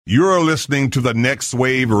You're listening to the Next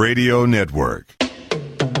Wave Radio Network.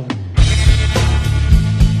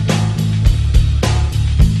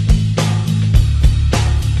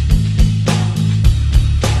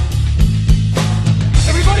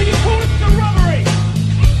 Everybody, you call it the robbery!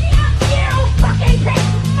 You fucking big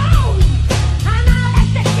moan! And I'll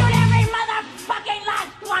execute every motherfucking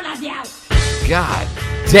last one of you! God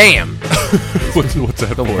damn. What's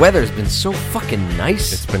that The for? weather's been so fucking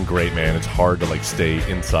nice. It's been great, man. It's hard to stay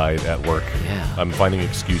inside at work. Yeah. I'm finding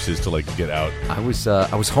excuses to get out. I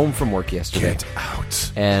was home from work yesterday. Get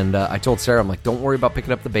out. And I told Sarah, I'm like, don't worry about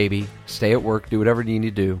picking up the baby. Stay at work. Do whatever you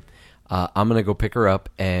need to do. I'm going to go pick her up.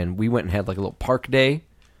 And we went and had a little park day.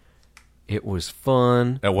 It was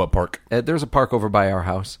fun. At what park? There's a park over by our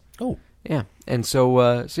house. Oh. Yeah. And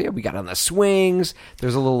so we got on the swings.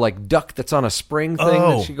 There's a little duck that's on a spring thing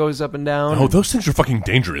that she goes up and down. Oh, those things are fucking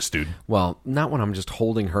dangerous, dude. Well, not when I'm just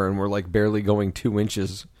holding her and we're barely going 2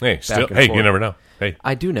 inches. Hey, back still, and hey, forth. you never know. Hey,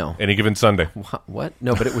 I do know. any given Sunday. What?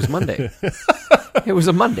 No, but it was Monday. It was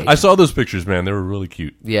a Monday. I saw those pictures, man. They were really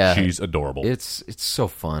cute. Yeah. She's adorable. It's so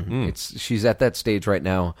fun. She's at that stage right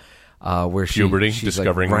now where Puberty, she's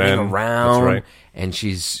discovering running men. around, That's right. and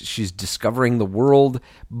she's discovering the world,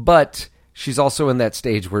 but she's also in that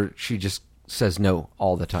stage where she just says no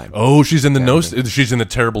all the time. Oh, she's in the she's in the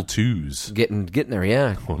terrible twos. Getting there,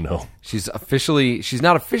 yeah. Oh no. She's not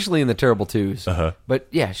officially in the terrible twos, but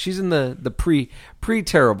yeah, she's in the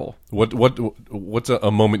pre-terrible. What's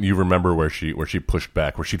a moment you remember where she pushed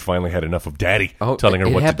back, where she'd finally had enough of Daddy telling her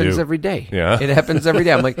what to do? It happens every day. Yeah, it happens every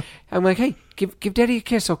day. I'm like, hey, give Daddy a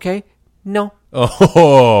kiss, okay? No.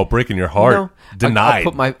 Oh, breaking your heart. No. Denied.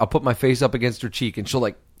 I'll put my face up against her cheek, and she'll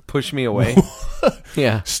push me away.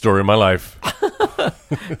 Yeah, Story of my life.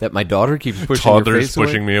 that my daughter keeps pushing her Toddlers face away.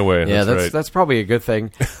 pushing me away. Yeah, that's right. that's probably a good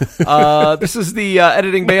thing. This is the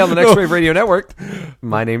Editing Bay on the Next Wave Radio Network.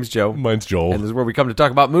 My name's Joe. Mine's Joel. And this is where we come to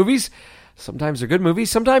talk about movies. Sometimes they're good movies,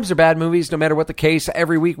 sometimes they're bad movies. No matter what the case,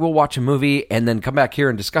 every week we'll watch a movie and then come back here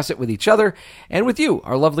and discuss it with each other and with you,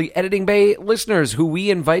 our lovely Editing Bay listeners, who we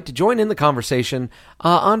invite to join in the conversation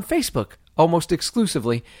on Facebook. Almost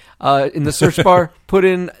exclusively. In the search bar, put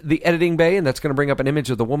in the Editing Bay, and that's going to bring up an image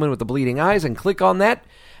of the woman with the bleeding eyes, and click on that,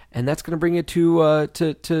 and that's going to bring you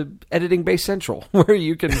to Editing Bay Central, where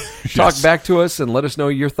you can talk back to us and let us know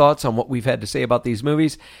your thoughts on what we've had to say about these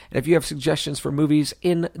movies. And if you have suggestions for movies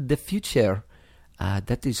in the future,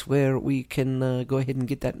 that is where we can go ahead and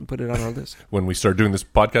get that and put it on our list. When we start doing this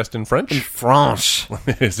podcast in French? In France.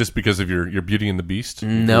 Is this because of your Beauty and the Beast?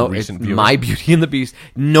 No, Your it's recent viewing? my Beauty and the Beast.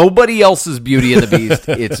 Nobody else's Beauty and the Beast.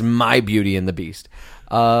 It's my Beauty and the Beast.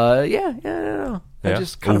 No. I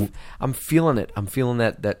just kind of, I'm feeling it. I'm feeling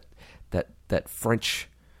that French,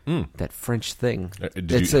 that French thing.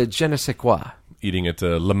 It's a je ne sais quoi. Eating at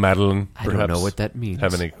La Madeleine, I perhaps? don't know what that means.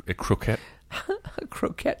 Having a croquette, A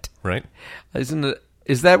croquette. right? Isn't it?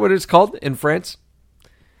 Is that what it's called in France?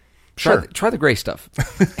 Sure. Try the gray stuff.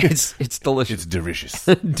 It's delicious. It's delicious.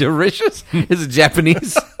 Delicious? Is it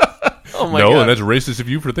Japanese? Oh my no, god. and that's racist of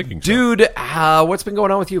you for thinking so. Dude, what's been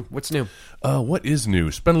going on with you? What's new? What is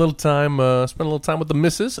new? Spend a little time with the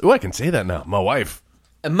missus. Oh, I can say that now. My wife.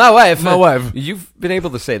 My wife. My wife. You've been able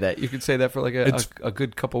to say that. You could say that for a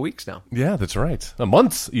good couple weeks now. Yeah, that's right. A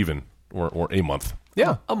month even, or a month.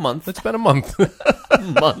 Yeah, A month. it's been a month.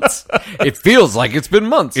 Months. It feels like it's been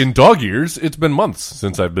months. In dog years, it's been months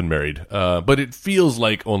since I've been married. But it feels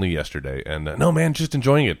like only yesterday. And no, man, just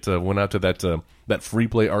enjoying it. Went out to that free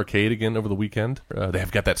play arcade again over the weekend. They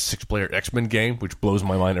have got that 6-player X-Men game, which blows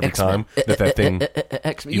my mind every time that thing.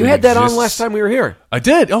 X-Men. You even had that on exists. last time we were here. I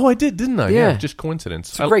did. Oh, I did, didn't I? Yeah. Just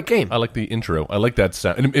coincidence. It's a great game. I like the intro. I like that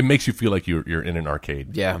sound. And it makes you feel like you're in an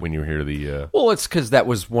arcade. Yeah. When you hear the. Well, it's because that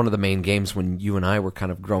was one of the main games when you and I were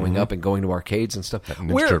kind of growing up and going to arcades and stuff.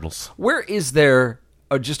 Ninja Turtles. Where is there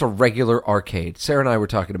just a regular arcade? Sarah and I were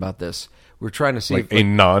talking about this. We're trying to see Like if, a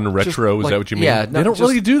non-retro, just is that what you mean? Yeah, they don't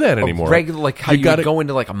really do that anymore. Regular, how you go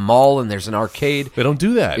into a mall and there's an arcade. They don't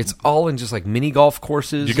do that. It's all in just mini golf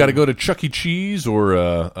courses. You got to go to Chuck E. Cheese or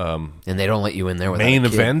and they don't let you in there without main a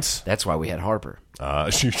kid. event. That's why we had Harper.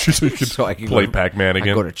 So you could So I could play go to- Pac-Man I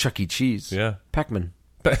again. go to Chuck E. Cheese. Yeah. Pac-Man.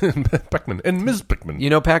 Pac-Man and Ms. Pac-Man. You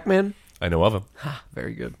know Pac-Man? I know of him.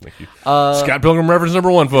 Very good. Thank you. Scott Pilgrim reference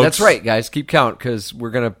number 1, folks. That's right, guys. Keep count because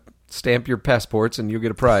we're gonna stamp your passports and you'll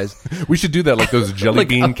get a prize. We should do that like those jelly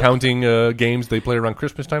bean counting games they play around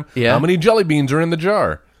Christmas time. Yeah. How many jelly beans are in the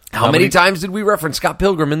jar? How many times did we reference Scott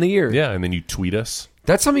Pilgrim in the year? Yeah, and then you tweet us.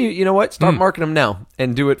 That's something you know what? Start marking them now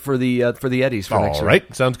and do it for the Eddies for next All year.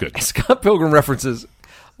 right, sounds good. Scott Pilgrim references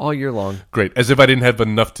all year long. Great. As if I didn't have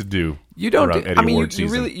enough to do. You don't. around Eddie Award you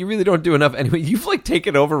season. really don't do enough anyway. You've like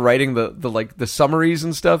taken over writing the summaries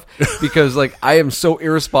and stuff because like I am so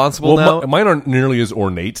irresponsible now. Mine aren't nearly as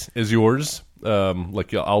ornate as yours.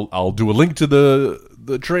 Like I'll do a link to the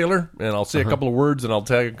trailer and I'll say a couple of words and I'll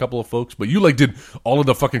tag a couple of folks. But you like did all of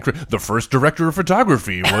the fucking the first director of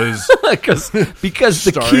photography was because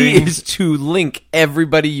the key is to link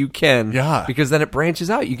everybody you can. Yeah. Because then it branches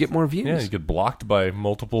out. You get more views. Yeah, you get blocked by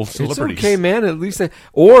multiple celebrities. It's okay, man. At least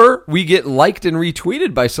or we get liked and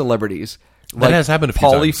retweeted by celebrities. That has happened a few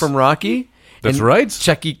Paulie times. from Rocky. That's and right.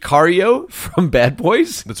 Checky Cario from Bad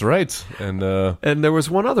Boys. That's right. And there was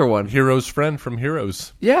one other one. Hero's friend from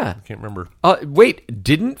Heroes. Yeah. I can't remember. Wait,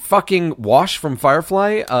 didn't fucking Wash from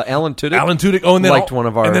Firefly, Alan Tudyk? Alan Tudyk. Oh, and then liked one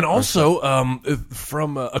of our. And then also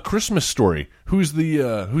from A Christmas Story. Who's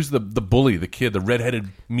the bully, the kid, the redheaded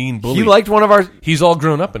mean bully? He liked one of our. He's all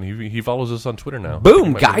grown up and he follows us on Twitter now.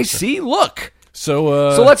 Boom, guys! See, look.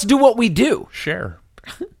 So let's do what we do. Share.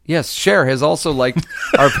 Yes, Cher has also liked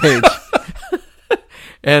our page.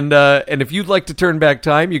 And if you'd like to turn back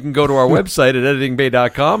time, you can go to our website at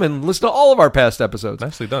editingbay.com and listen to all of our past episodes.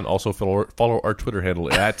 Nicely done. Also follow our Twitter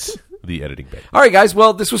handle at The Editing Bay. All right, guys.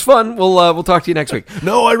 Well, this was fun. We'll talk to you next week.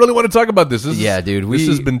 No, I really want to talk about this. Dude. This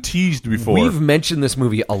has been teased before. We've mentioned this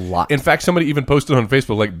movie a lot. In fact, somebody even posted on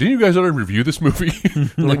Facebook, like, didn't you guys already review this movie?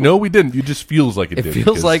 Like, no, we didn't. It just feels like it did. It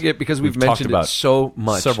feels like it because we've mentioned it so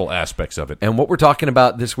much. Several aspects of it. And what we're talking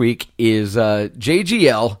about this week is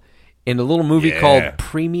JGL in a little movie called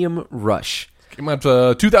Premium Rush. Came out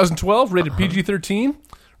 2012, rated PG-13.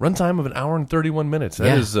 Runtime of an hour and 31 minutes.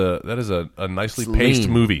 That is a nicely paced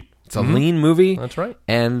movie. It's a lean movie. That's right.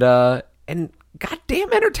 And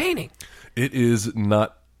goddamn entertaining. It is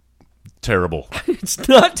not terrible. It's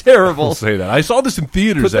not terrible. I'll say that. I saw this in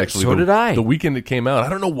theaters, actually. So did I. The weekend it came out. I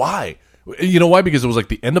don't know why. You know why? Because it was like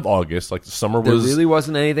the end of August. Like the summer was. There really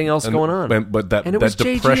wasn't anything else going on. But that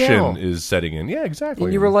depression JGL. is setting in. Yeah, exactly.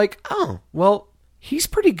 And you were like, oh, well, he's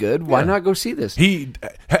pretty good. Why not go see this?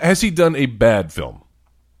 Has he done a bad film?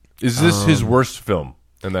 Is this his worst film?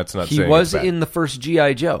 And that's not saying he was it's bad. in the first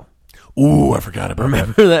G.I. Joe. Ooh, I forgot about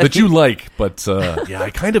that. That you like, but yeah,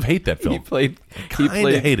 I kind of hate that film. Hate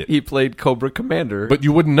it. He played Cobra Commander. But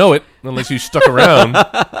you wouldn't know it unless you stuck around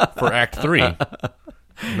for Act 3.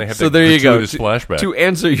 And they had so there you go. Flashback. To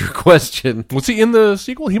answer your question, was he in the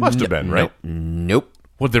sequel? He must have been, right? Nope.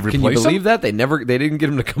 What, they replaced him? Can you believe that? They didn't get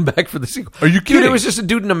him to come back for the sequel. Are you kidding? Dude, it was just a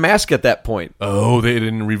dude in a mask at that point. Oh, they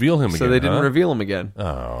didn't reveal him again. So they didn't reveal him again.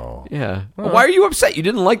 Oh. Yeah. Well, why are you upset? You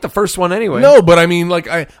didn't like the first one anyway. No, but I mean, like,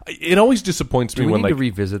 it always disappoints me we when, need like, to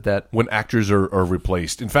revisit that? When actors are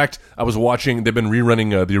replaced. In fact, I was watching, they've been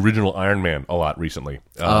rerunning the original Iron Man a lot recently.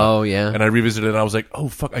 Oh, yeah. And I revisited it and I was like, oh,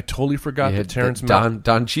 fuck, I totally forgot that Terrence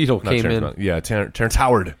Don Cheadle came in. Yeah, Terrence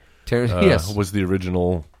Howard. Yes. Was the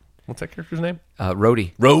original. What's that character's name?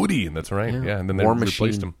 Rhodey. Rhodey, that's right. Yeah, and then they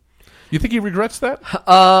replaced him. You think he regrets that?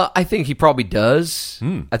 I think he probably does.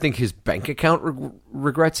 I think his bank account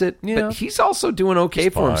regrets it. Yeah. But he's also doing okay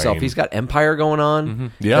for himself. He's got Empire going on. Mm-hmm.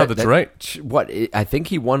 Yeah, that's right. What? I think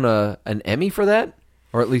he won an Emmy for that,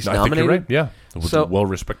 or at least nominated. I think you're right. Yeah, it was a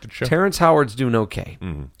well-respected show. Terrence Howard's doing okay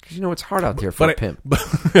because you know it's hard out there for a pimp.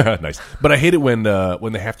 Nice, but I hate it when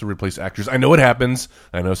they have to replace actors. I know it happens.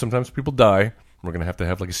 I know sometimes people die. We're going to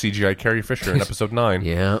have like a CGI Carrie Fisher in episode 9.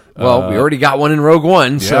 Yeah. Well, we already got one in Rogue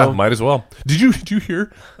One, so yeah, might as well. Did you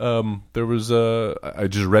hear? There was I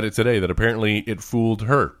just read it today that apparently it fooled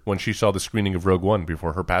her when she saw the screening of Rogue One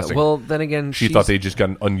before her passing. Well, then again, she thought they just got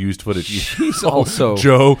an unused footage. She's also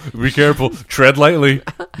Joe. Be careful. Tread lightly.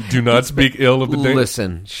 Do not speak ill of the day.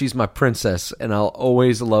 Listen, she's my princess, and I'll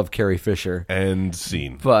always love Carrie Fisher. And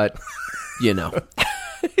scene, but you know.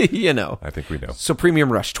 You know. I think we know. So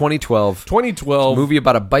Premium Rush, 2012. 2012. Movie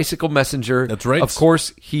about a bicycle messenger. That's right. Of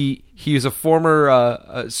course, he is a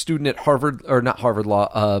former student at Harvard, or not Harvard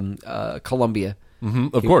Law, Columbia. Mm-hmm.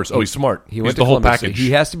 Of course. He's smart. He went He's to the whole Columbia, package. So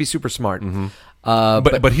he has to be super smart. Mm-hmm.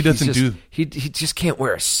 But he doesn't do... He just can't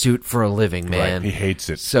wear a suit for a living, man. Right. He hates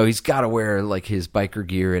it. So he's got to wear like his biker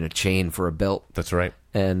gear and a chain for a belt. That's right.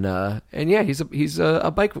 And yeah, he's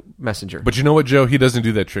a bike messenger. But you know what, Joe? He doesn't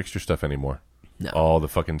do that trickster stuff anymore. No. All the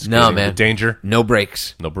fucking skating, no, man. The danger. No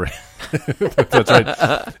brakes. No brakes. That's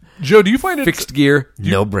right. Joe, do you find it... Fixed gear,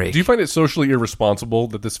 no brakes. Do you find it socially irresponsible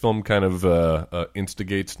that this film kind of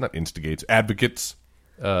advocates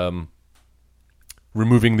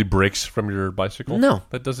removing the brakes from your bicycle? No.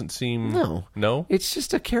 That doesn't seem... No. No? It's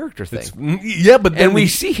just a character thing. Yeah, but then... And we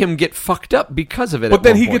see him get fucked up because of it. But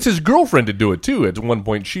then he gets his girlfriend to do it, too. At one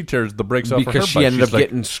point, she tears the brakes off of her because bike. she ended She's up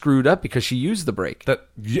getting screwed up because she used the brake.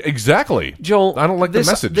 Exactly. Joel, I don't like the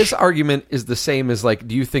message. This argument is the same as, like,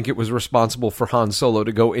 do you think it was responsible for Han Solo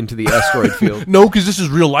to go into the asteroid field? No, because this is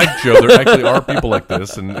real life, Joe. There actually are people like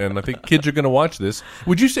this, and I think kids are going to watch this.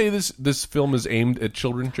 Would you say this film is aimed at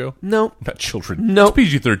children, Joe? No. Not children. No. It's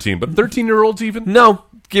PG-13, but 13-year-olds even? No.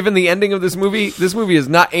 Given the ending of this movie is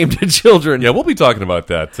not aimed at children. Yeah, we'll be talking about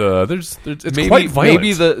that. It's quite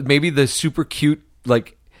violent. Maybe the super cute,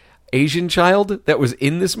 like, Asian child that was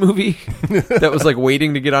in this movie that was, like,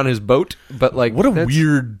 waiting to get on his boat. But, like, what a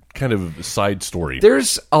weird kind of side story.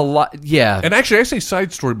 There's a lot, yeah. And actually, I say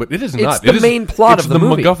side story, but it is not. It's the main plot of the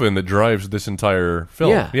movie. It's the MacGuffin that drives this entire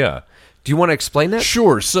film. Yeah. Do you want to explain that?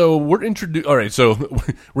 Sure. So we're introduced. All right. So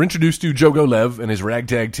we're introduced to JoGoLev and his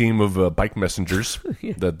ragtag team of bike messengers.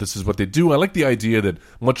 That this is what they do. I like the idea that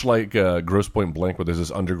much like Grosse Pointe Blank, where there's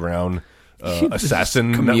this underground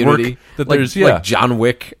assassin community network. That like, there's like John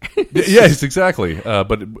Wick. Yes, exactly.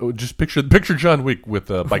 But just picture John Wick with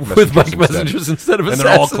bike messengers. With bike messengers instead of assassins.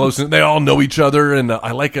 And they're all close. And they all know each other. And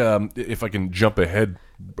I like if I can jump ahead.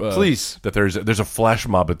 Please. That there's a flash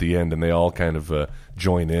mob at the end, and they all kind of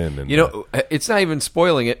join in. And it's not even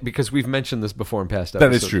spoiling it because we've mentioned this before in past that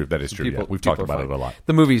episodes. is true. That is true. We've talked about it a lot.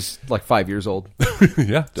 The movie's like 5 years old.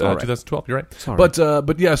 Yeah, right. 2012. You're right. All right.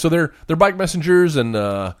 But yeah, so they're bike messengers,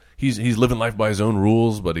 and he's living life by his own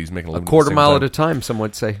rules, but he's making a living quarter mile time. at a time. Some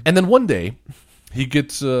would say. And then one day, he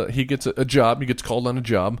gets a job. He gets called on a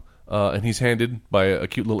job, and he's handed by a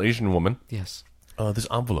cute little Asian woman. Yes. This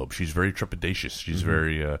envelope. She's very trepidatious. She's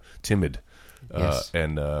very timid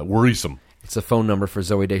and worrisome. It's a phone number for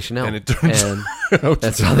Zooey Deschanel. And it turns out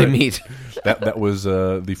that's how they meet. That was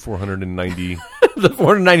the 490 the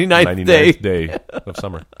 499th day of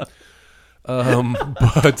summer.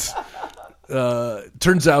 But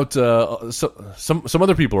turns out some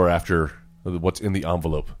other people are after what's in the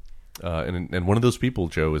envelope. And one of those people,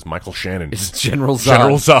 Joe, is Michael Shannon. It's General Zod.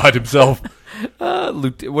 General Zod himself.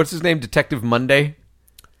 What's his name? Detective Monday?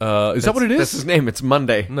 Is that what it is? That's his name. It's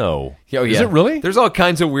Monday. No. Oh, yeah. Is it really? There's all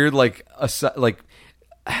kinds of weird, like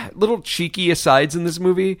little cheeky asides in this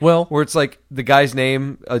movie. Well, where it's like the guy's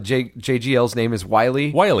name, JGL's name is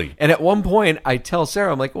Wiley. Wiley. And at one point, I tell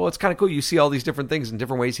Sarah, I'm like, well, it's kind of cool. You see all these different things and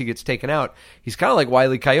different ways he gets taken out. He's kind of like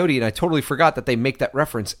Wile E. Coyote, and I totally forgot that they make that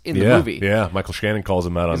reference in the movie. Yeah, Michael Shannon calls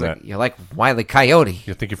him out on that. Like, you're like Wile E. Coyote.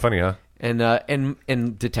 You think you're funny, huh?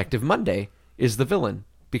 And Detective Monday is the villain.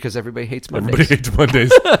 Because everybody hates Mondays. Everybody hates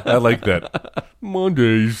Mondays. I like that.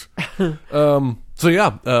 Mondays. So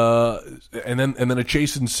yeah, and then a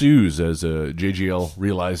chase ensues as JGL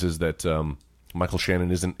realizes that Michael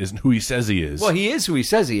Shannon isn't who he says he is. Well, he is who he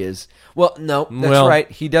says he is. Well, no, that's right.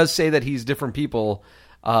 He does say that he's different people.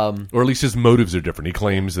 Or at least his motives are different. He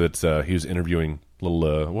claims that he was interviewing little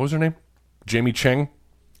what was her name? Jamie Chung.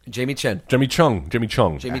 Jamie Chung.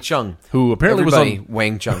 Who apparently was on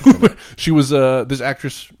Wang Chung. She was this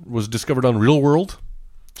actress was discovered on Real World.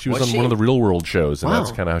 She was on one of the Real World shows, and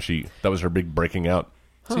that's kind of how that was her big breaking out.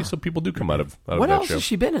 Huh. See, so people do come out of what that else show. has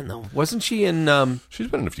she been in though? Wasn't she in? She's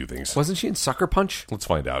been in a few things. Wasn't she in Sucker Punch? Let's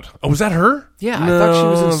find out. Oh, was that her? Yeah, no, I thought she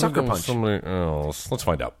was in Sucker Punch. Somebody else. Let's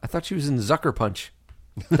find out. I thought she was in Zucker Punch.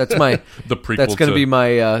 That's my the prequel. That's going to be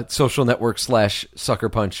my Social Network / Sucker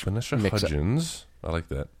Punch. Vanessa Hudgens. I like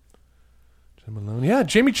that. Yeah,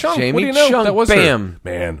 Jamie Chung. Jamie what do you know? Chung. That was Bam. Her.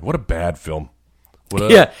 Man, what a bad film.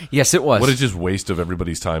 Yes, it was. What a just waste of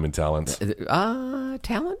everybody's time and talent.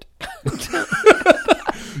 Talent?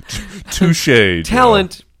 Touche.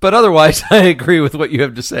 Talent, but otherwise, I agree with what you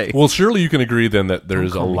have to say. Well, surely you can agree then that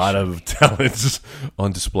there's a lot of talents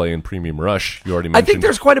on display in Premium Rush. You already mentioned. I think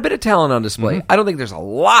there's quite a bit of talent on display. Mm-hmm. I don't think there's a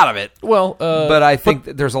lot of it. Well, but I think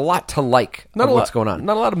that there's a lot to like. What's going on?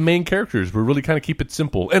 Not a lot of main characters. We really kind of keep it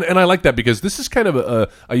simple, and I like that because this is kind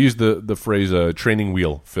of I use the phrase training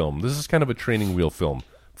wheel film. This is kind of a training wheel film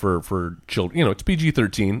for children. You know, it's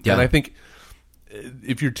PG-13, and I think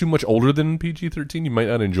if you're too much older than PG-13, you might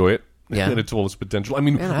not enjoy it. Yeah. At its fullest potential. I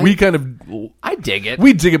mean, we kind of... I dig it.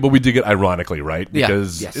 We dig it, but we dig it ironically, right?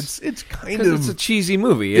 Because it's kind of... It's a cheesy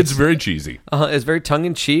movie. It's very cheesy. It's very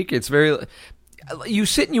tongue-in-cheek. It's very... You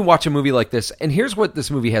sit and you watch a movie like this, and here's what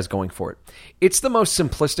this movie has going for it. It's the most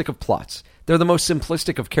simplistic of plots. They're the most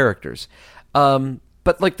simplistic of characters.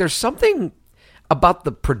 But, like, there's something about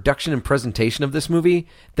the production and presentation of this movie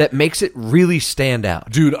that makes it really stand out.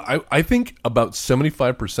 Dude, I think about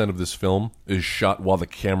 75% of this film is shot while the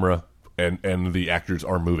camera... And the actors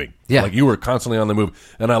are moving. Yeah. Like you were constantly on the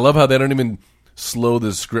move. And I love how they don't even slow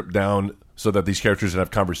the script down so that these characters can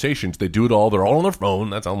have conversations. They do it all. They're all on their phone.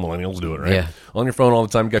 That's how millennials do it, right? Yeah. On your phone all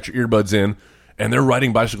the time. Got your earbuds in. And they're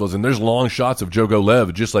riding bicycles, and there's long shots of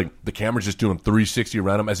JoGoLev, just like the camera's just doing 360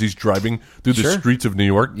 around him as he's driving through the streets of New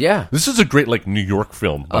York. Yeah. This is a great, like, New York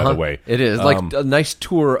film, by the way. It is. Like, a nice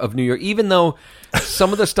tour of New York, even though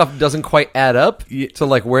some of the stuff doesn't quite add up to,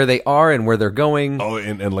 like, where they are and where they're going. Oh,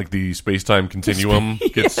 and like, the space-time continuum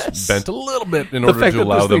gets bent a little bit in The order fact to that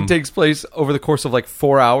allow this them... thing takes place over the course of, like,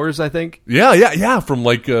 4 hours, I think. Yeah. From,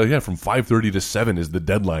 like, from 5:30 to 7 is the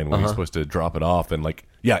deadline when he's supposed to drop it off, and, like,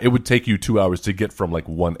 yeah, it would take you 2 hours to get from, like,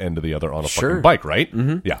 one end to the other on a fucking bike, right?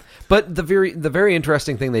 Mm-hmm. Yeah. But the very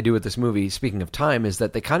interesting thing they do with this movie, speaking of time, is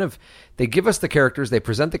that they give us the characters, they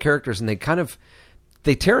present the characters, and they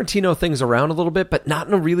Tarantino things around a little bit, but not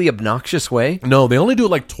in a really obnoxious way. No, they only do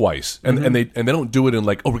it like twice, and they don't do it in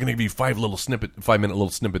like, oh, we're going to give you 5-minute little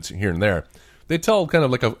snippets here and there. They tell kind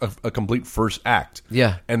of like a complete first act.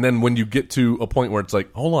 Yeah. And then when you get to a point where it's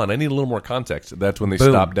like, hold on, I need a little more context, that's when they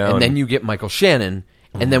Boom. stop down. And then you get Michael Shannon,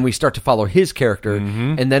 and then we start to follow his character,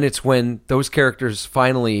 and then it's when those characters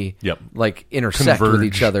finally like intersect with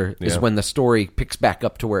each other is when the story picks back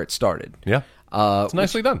up to where it started. Yeah. It's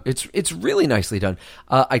nicely done. It's really nicely done.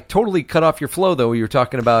 I totally cut off your flow though. You were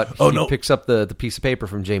talking about he picks up the piece of paper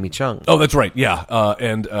from Jamie Chung. Oh, that's right. Yeah.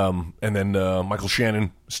 And then Michael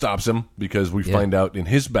Shannon stops him because we find out in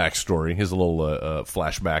his backstory, his little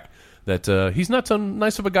flashback, that he's not so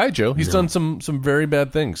nice of a guy, Joe. He's done some very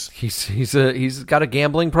bad things. He's got a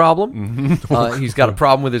gambling problem. He's got a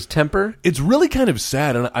problem with his temper. It's really kind of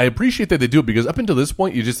sad, and I appreciate that they do it because up until this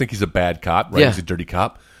point, you just think he's a bad cop, right? Yeah. He's a dirty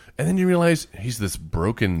cop. And then you realize he's this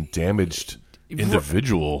broken, damaged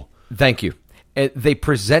individual. Thank you. They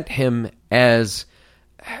present him in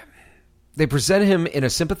a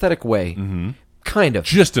sympathetic way. Mm-hmm. Kind of.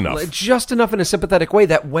 Just enough. Just enough in a sympathetic way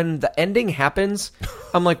that when the ending happens,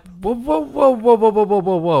 I'm like, whoa.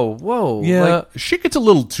 Yeah, like, shit gets a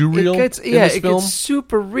little too real in this film. Gets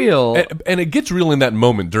super real. And it gets real in that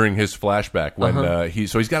moment during his flashback when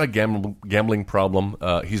he's got a gambling problem.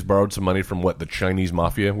 He's borrowed some money from the Chinese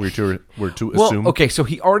mafia, we're to assume. Okay, so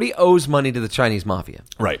he already owes money to the Chinese mafia.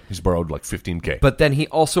 Right. He's borrowed like $15K. But then he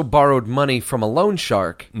also borrowed money from a loan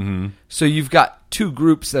shark. Mm-hmm. So you've got two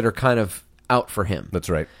groups that are kind of out for him. That's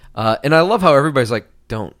right. And I love how everybody's like,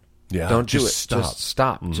 don't do it. Stop. Just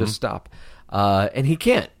stop. Mm-hmm. Just stop. And he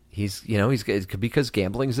can't. He's because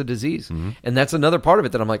gambling is a disease. Mm-hmm. And that's another part of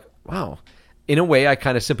it that I'm like, wow. In a way, I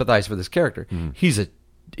kind of sympathize for this character. Mm. He's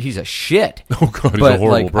a shit. Oh God, he's a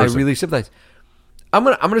horrible person. I really sympathize. I'm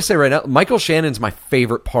gonna say right now, Michael Shannon's my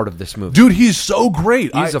favorite part of this movie. Dude, he's so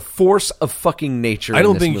great. He's a force of fucking nature. I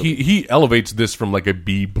don't think he elevates this from like a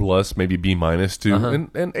B plus, maybe B minus to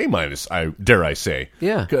an A minus. Dare I say?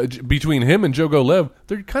 Yeah. Between him and JoGoLev,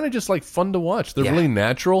 they're kind of just like fun to watch. They're really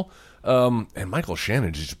natural. And Michael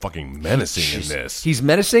Shannon is just fucking menacing in this. He's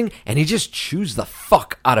menacing, and he just chews the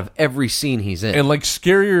fuck out of every scene he's in. And like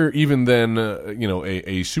scarier even than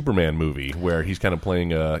a Superman movie where he's kind of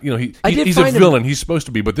playing he's a villain. He's supposed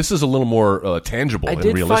to be, but this is a little more tangible and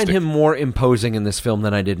realistic. I did find him more imposing in this film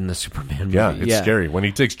than I did in the Superman movie. Yeah, it's scary when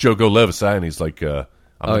he takes JoGoLev aside and he's like.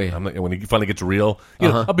 When he finally gets real,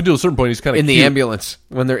 up until a certain point, he's kind of in the ambulance.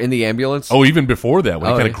 When they're in the ambulance, even before that,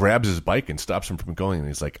 when he kind of grabs his bike and stops him from going, and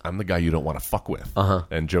he's like, "I'm the guy you don't want to fuck with."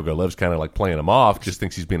 And JoGoLev's kind of like playing him off, just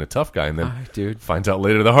thinks he's being a tough guy, and then finds out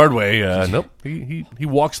later the hard way. Nope, he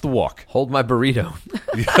walks the walk. Hold my burrito.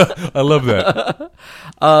 Yeah, I love that.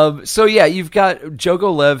 So yeah, you've got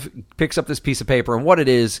JoGoLev picks up this piece of paper, and what it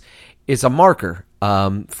is a marker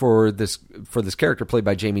for this character played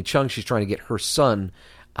by Jamie Chung. She's trying to get her son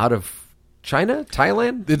out of China,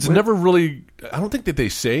 Thailand. It's never really. I don't think that they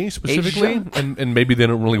say specifically, and maybe they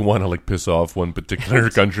don't really want to like piss off one particular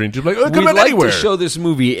country and just like, come out anywhere. To show this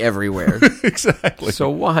movie everywhere, exactly. So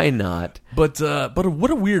why not? But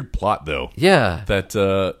what a weird plot though. Yeah, that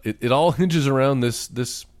it all hinges around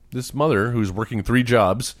this mother who's working 3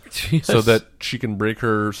 jobs so that she can break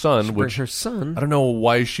her son. Her son. I don't know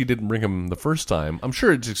why she didn't bring him the first time. I'm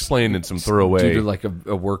sure it's explained in some thorough way. Due to like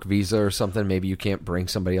a work visa or something. Maybe you can't bring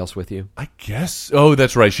somebody else with you. I guess. Oh,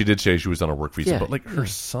 that's right. She did say she was on a work visa. But like her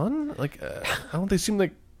son? Like, don't they seem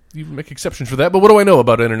like you make exceptions for that? But what do I know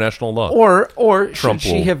about international law? Or Trump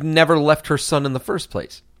should she have never left her son in the first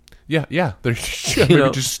place? Yeah. Maybe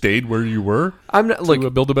just stayed where you were. I'm not to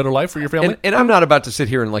build a better life for your family. And I'm not about to sit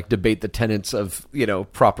here and like debate the tenets of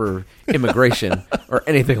proper immigration or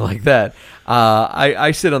anything like that.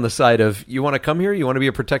 I sit on the side of you want to come here, you want to be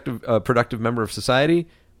a productive member of society,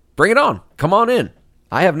 bring it on, come on in.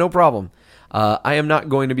 I have no problem. I am not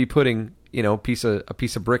going to be putting a piece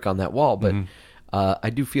of brick on that wall, but. I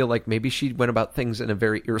do feel like maybe she went about things in a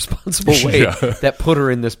very irresponsible way Yeah. that put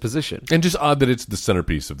her in this position. And just odd that it's the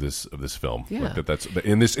centerpiece of this film. Yeah. Like that's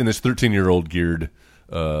in this 13-year-old geared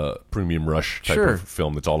premium rush type Sure. of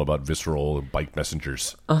film that's all about visceral and bike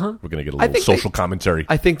messengers. We're gonna get a I little think social commentary.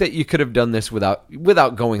 I think that you could have done this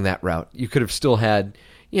without going that route. You could have still had,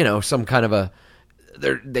 some kind of a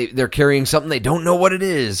they're carrying something, they don't know what it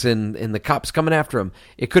is, and the cops coming after them.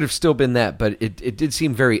 It could have still been that, but it did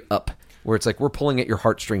seem very up, where it's like, we're pulling at your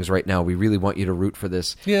heartstrings right now. We really want you to root for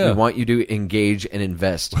this. Yeah. We want you to engage and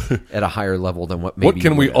invest at a higher level than what maybe What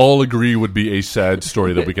can you we would have. all agree would be a sad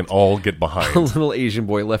story that we can all get behind? A little Asian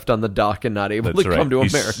boy left on the dock and not able That's to right. come to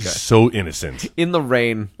He's America so innocent. in the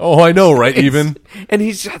rain. Oh, I know, right? Even And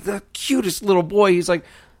he's the cutest little boy. He's like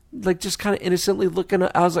just kind of innocently looking.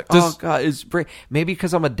 I was like, oh God, it's maybe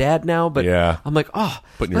because I'm a dad now, but Yeah. I'm like, oh,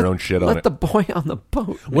 Putting your own shit on let it. the boy on the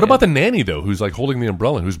boat. What about the nanny though, who's like holding the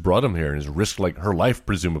umbrella, who's brought him here and has risked like her life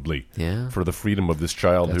presumably, Yeah. for the freedom of this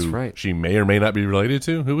child That's who right. she may or may not be related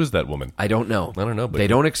to? Who is that woman? I don't know. I don't know, but they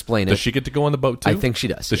don't explain it. Does she get to go on the boat too? I think she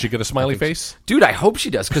does. Does she yeah. get a smiley I think face? so. Dude, I hope she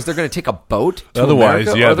does, because they're going to take a boat to Otherwise,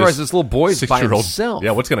 America, yeah. or otherwise this little boy's by 6-year-old himself.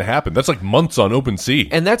 Yeah, what's going to happen? That's like months on open sea.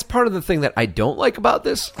 And that's part of the thing that I don't like about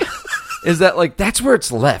this. Is that like that's where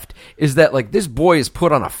it's left? Is that like this boy is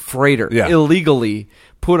put on a freighter, Yeah. illegally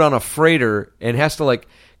put on a freighter, and has to like?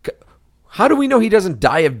 How do we know he doesn't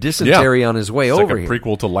die of dysentery on his way It's over like a here?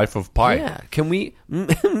 prequel to Life of Pi. Yeah, can we,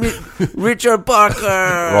 Richard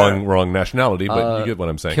Parker? Wrong nationality, but you get what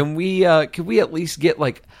I'm saying. Can we at least get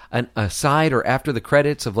like a side or after the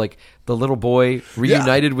credits of like the little boy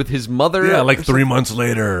reunited with his mother? Yeah, like or 3 months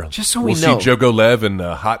later. Just so we'll we know. see JoGoLev and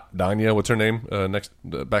Hot Danya, what's her name, next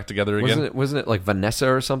back together again. Wasn't it like Vanessa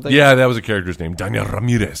or something? Yeah, that was a character's name. Danya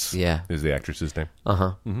Ramirez. Yeah. Is the actress's name.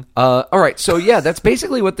 All right, so yeah, that's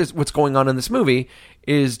basically what's going on in this movie.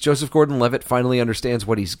 Is Joseph Gordon-Levitt finally understands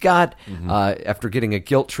what he's got after getting a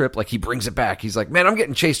guilt trip. Like, he brings it back. He's like, man, I'm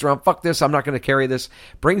getting chased around. Fuck this. I'm not going to carry this.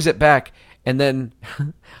 Brings it back. And then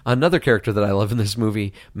another character that I love in this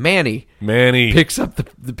movie, Manny, picks up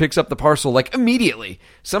the parcel like immediately.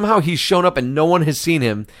 Somehow he's shown up and no one has seen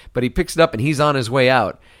him, but he picks it up and he's on his way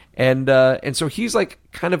out. And so he's like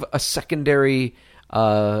kind of a secondary,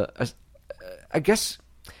 I guess,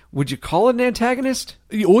 would you call it an antagonist?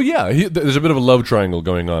 Well, yeah. There's a bit of a love triangle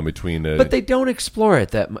going on between... But they don't explore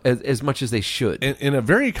it as much as they should. in a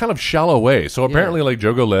very kind of shallow way. So apparently, like,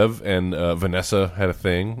 JoGoLev and Vanessa had a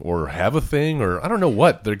thing, or have a thing, or I don't know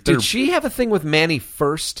what. Did she have a thing with Manny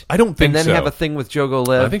first? I don't think and then so. have a thing with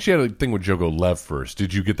JoGoLev? I think she had a thing with JoGoLev first.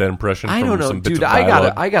 Did you get that impression? I from don't know, some bits dude. of I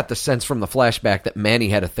dialogue? got the sense from the flashback that Manny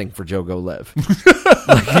had a thing for JoGoLev.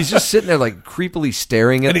 Like, he's just sitting there, like, creepily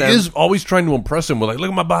staring at And them. he is always trying to impress him with, like, look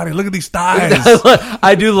at my body, look at these thighs.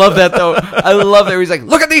 I do love that, though. I love that. He's like,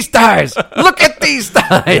 look at these thighs. Look at these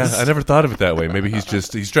thighs. Yeah, I never thought of it that way. Maybe he's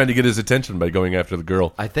trying to get his attention by going after the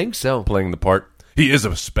girl I think so. playing the part. He is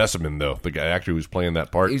a specimen, though. The guy actor who's playing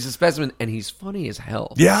that part. He's a specimen, and he's funny as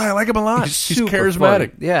hell. Yeah, I like him a lot. He's super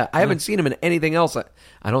charismatic. funny. Yeah, I haven't seen him in anything else.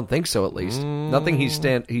 I don't think so, at least. Nothing he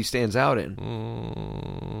stands out in.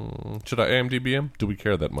 Should I IMDb him? Do we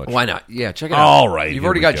care that much? Why not? Yeah, check it out. All right, You've here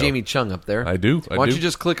already we got go. Jamie Chung up there. I do. Why don't you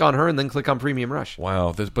just click on her and then click on Premium Rush?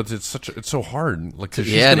 Wow, but it's so hard. Like, 'cause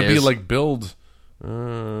she's Yeah, it going to be is. like build.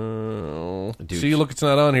 See, look, it's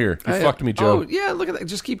not on here. You fucked me, Joe. Oh, yeah, look at that.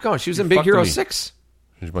 Just keep going. She was in You Big fucked Hero me. 6.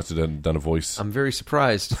 She must have done a voice. I'm very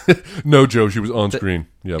surprised. No, Joe, she was on screen.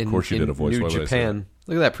 Yeah, of course she did a voice. New Why would I say Japan.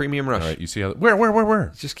 Look at that Premium Rush. that? All right, you see how?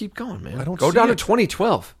 Where? Just keep going, man. I don't Go see down it. to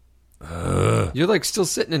 2012. You're like still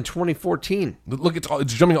sitting in 2014. Look,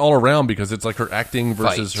 it's jumping all around because it's like her acting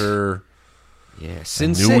versus Fight. her. Yeah, Sin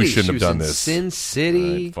knew City. we shouldn't She have was done in this. Sin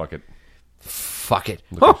City. Right, fuck it. Fuck it.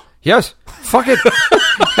 Oh, yes. Fuck it.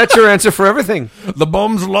 That's your answer for everything. The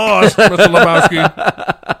bum's lost, Mr.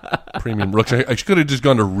 Lebowski. Premium Rush. I could have just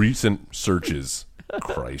gone to recent searches.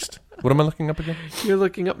 Christ. What am I looking up again? You're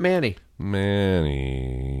looking up Manny.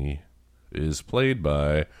 Manny is played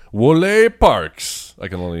by Wole Parks. I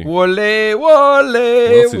can only... Wole, What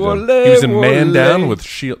else he done? He was in Man Wole. Down with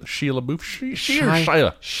Shia LaBeouf.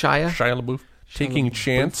 Shia LaBeouf. Taking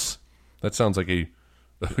Chance. That sounds like a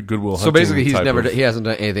Goodwill Hunting. So basically, type of- he hasn't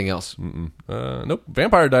done anything else. nope.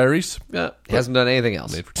 Vampire Diaries. He hasn't done anything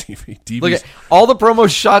else. Made for TV. Look at all the promo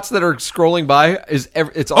shots that are scrolling by.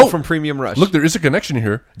 It's all from Premium Rush. Look, there is a connection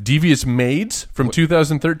here. Devious Maids from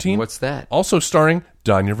 2013. What's that? Also starring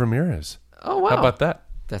Danya Ramirez. Oh wow! How about that?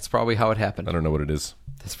 That's probably how it happened. I don't know what it is.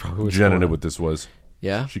 That's probably what's Jenna going knew on. what this was.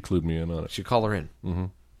 Yeah, She clued me in on it. should call her in. Mm-hmm.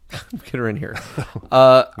 Get her in here.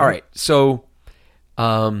 All right. So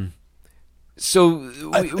So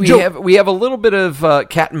Joe- we have a little bit of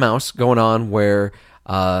cat and mouse going on where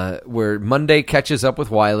Monday catches up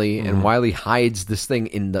with Wiley and Wiley hides this thing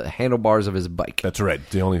in the handlebars of his bike. That's right.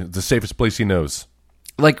 The safest place he knows.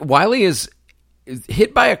 Like Wiley is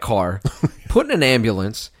hit by a car, put in an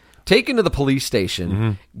ambulance, taken to the police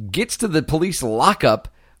station, gets to the police lockup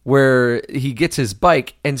where he gets his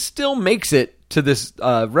bike and still makes it to this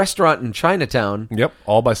restaurant in Chinatown. Yep,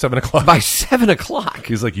 all by 7 o'clock. By 7 o'clock.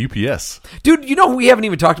 He's like UPS. Dude, you know who we haven't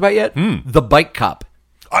even talked about yet? The bike cop.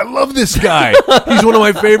 I love this guy. He's one of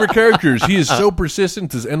my favorite characters. He is so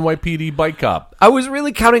persistent as NYPD bike cop. I was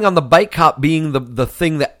really counting on the bike cop being the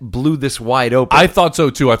thing that blew this wide open. I thought so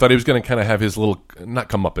too. I thought he was going to kind of have his little, not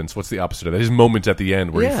comeuppance, what's the opposite of that? His moment at the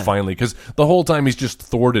end where he finally, because the whole time he's just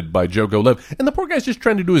thwarted by JoGoLev. And the poor guy's just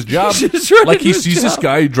trying to do his job. Like he sees this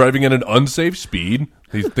guy driving at an unsafe speed.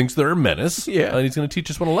 He thinks they're a menace. Yeah. And he's going to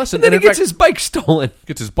teach us one a lesson. And then he gets his bike stolen.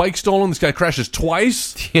 Gets his bike stolen. This guy crashes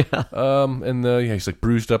twice. Yeah. He's like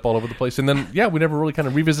bruised up all over the place. And then, we never really kind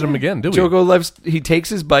of revisit him again, do we? JoGoLev, he takes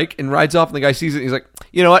his bike and rides off, and the guy sees it, and he's like,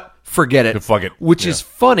 you know what? Forget it. Fuck it. Which is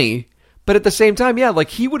funny, but at the same time, like,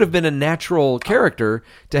 he would have been a natural character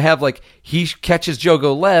to have, like, he catches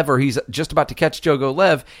JoGoLev, or he's just about to catch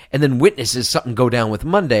JoGoLev, and then witnesses something go down with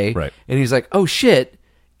Monday. Right. And he's like, oh, shit.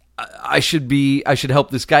 I should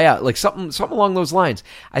help this guy out, like something along those lines.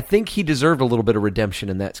 I think he deserved a little bit of redemption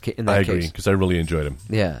in that case. I agree, because I really enjoyed him.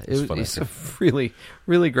 Yeah, funny. He's a really,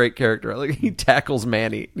 really great character. Like, he tackles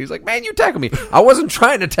Manny. He's like, "Man, you tackled me. I wasn't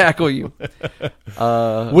trying to tackle you."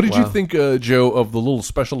 What did you think, Joe, of the little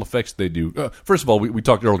special effects they do? First of all, we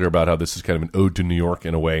talked earlier about how this is kind of an ode to New York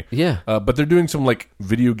in a way. Yeah. But they're doing some like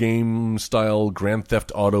video game style Grand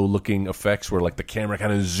Theft Auto looking effects where like the camera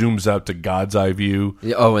kind of zooms out to God's eye view.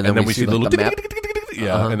 Yeah, oh, and then we see the little the map.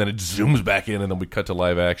 Yeah, and then it zooms back in, and then we cut to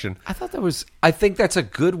live action. I think that's a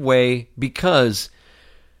good way, because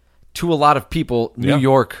to a lot of people, New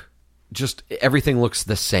York, just everything looks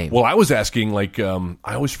the same. Well, I was asking, like, I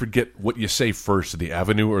always forget what you say first, the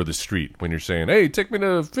avenue or the street, when you're saying, hey, take me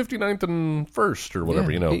to 59th and 1st, or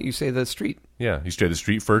whatever, You say the street. Yeah, you say the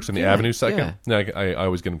street first and the avenue second? Yeah. No, I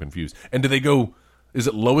always get them confused. And do they go, is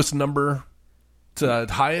it lowest number to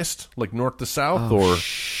highest, like north to south, or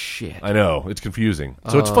shit? I know, it's confusing.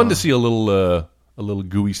 So it's fun to see a little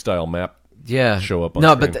GUI style map. Show up on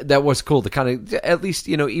screen. But that was cool to kind of, at least,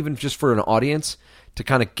 even just for an audience, to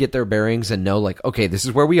kind of get their bearings and know, like, okay, this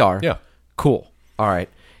is where we are. Yeah. Cool. All right.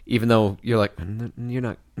 Even though you're like, you're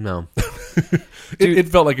not, no. It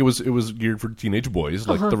felt like it was geared for teenage boys,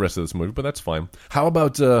 like the rest of this movie, but that's fine. How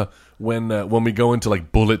about when we go into,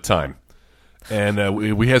 like, bullet time? And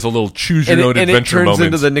we has a little choose-your-own adventure moment. And it turns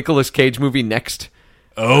into the Nicolas Cage movie Next.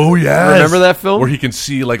 Oh, yeah. Remember that film? Where he can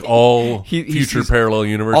see, like, all future parallel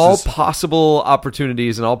universes. All possible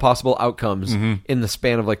opportunities and all possible outcomes in the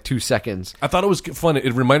span of, like, 2 seconds. I thought it was fun.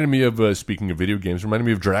 It reminded me of, speaking of video games, reminded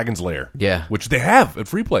me of Dragon's Lair. Yeah. Which they have at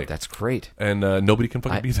Free Play. That's great. And nobody can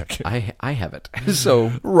fucking beat that game. I have it.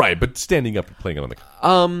 So right, but standing up and playing it on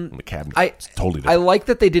the cabinet, it's totally different. I like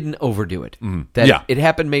that they didn't overdo it. That it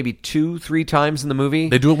happened maybe 2-3 times in the movie.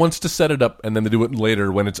 They do it once to set it up, and then they do it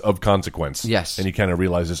later when it's of consequence. Yes. And he kind of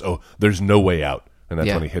realizes, oh, there's no way out. And that's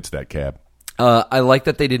when he hits that cab. I like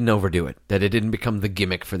that they didn't overdo it, that it didn't become the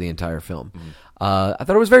gimmick for the entire film. I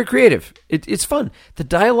thought it was very creative. It's fun. The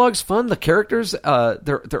dialogue's fun. The characters,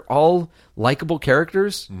 they're all likable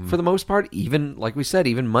characters for the most part. Even, like we said,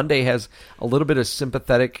 even Monday has a little bit of a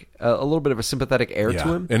sympathetic air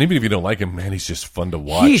to him. And even if you don't like him, man, he's just fun to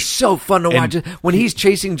watch. He's so fun to watch. When he's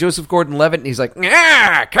chasing Joseph Gordon-Levitt and he's like,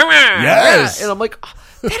 yeah, come on. Yes. And I'm like, oh,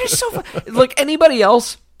 that is so fun. Like, anybody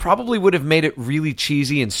else probably would have made it really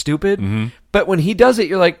cheesy and stupid. But when he does it,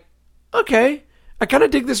 you're like, okay, I kind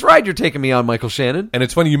of dig this ride you're taking me on, Michael Shannon. And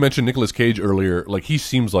it's funny you mentioned Nicolas Cage earlier. Like, he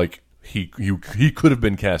seems like he could have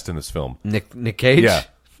been cast in this film. Nick Cage? Yeah.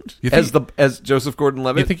 As Joseph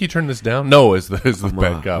Gordon-Levitt? You think he turned this down? No, as the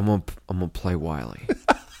bad cop. I'm gonna play Wiley.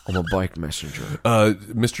 I'm a bike messenger.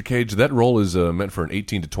 Mr. Cage, that role is meant for an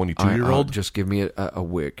 18 to 22-year-old. Just give me a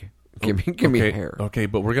wig. Give me hair. Okay,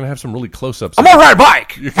 but we're going to have some really close-ups. I'm gonna ride a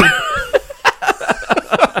bike!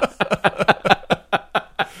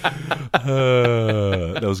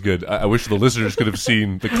 That was good. I wish the listeners could have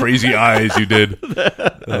seen the crazy eyes you did.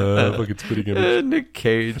 Fucking spitting image. Nick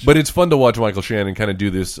Cage. But it's fun to watch Michael Shannon kind of do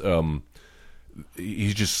this.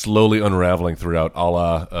 He's just slowly unraveling throughout, a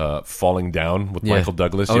la Falling Down with Michael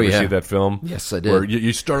Douglas. You ever see that film? Yes, I did. Where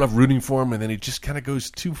you start off rooting for him, and then he just kind of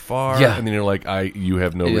goes too far. And then you're like, you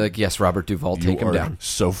have no... You're like, yes, Robert Duvall, take him down.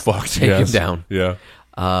 So fucked. Take him down. Yeah.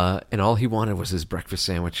 And all he wanted was his breakfast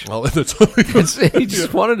sandwich. Well, that's all He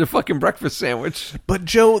just wanted a fucking breakfast sandwich. But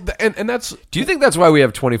Joe, and that's... Do you think that's why we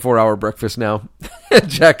have 24-hour breakfast now?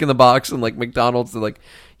 Jack in the Box and like McDonald's, they're like,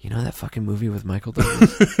 you know that fucking movie with Michael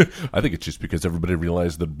Douglas? I think it's just because everybody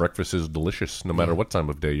realized that breakfast is delicious no matter what time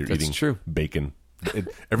of day you're That's eating true. bacon.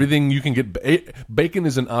 Everything you can get... Bacon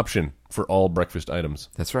is an option for all breakfast items.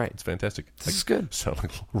 That's right. It's fantastic. This is good. Sound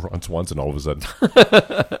like Ron Swanson all of a sudden.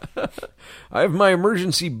 I have my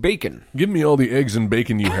emergency bacon. Give me all the eggs and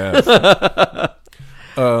bacon you have.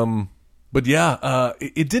 But yeah,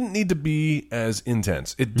 it didn't need to be as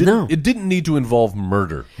intense. It didn't. No. It didn't need to involve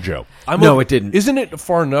murder, Joe. No, it didn't. Isn't it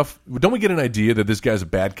far enough? Don't we get an idea that this guy's a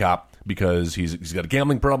bad cop because he's got a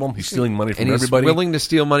gambling problem? He's stealing money from And he's everybody. willing to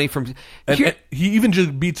steal money from... And he even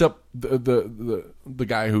just beats up the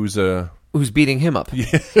guy who's who's beating him up. trying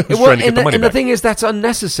to get the money and the back. thing is, that's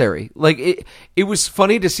unnecessary. Like, it was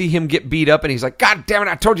funny to see him get beat up, and he's like, God damn it,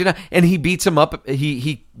 I told you not. And he beats him up.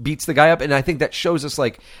 He beats the guy up, and I think that shows us,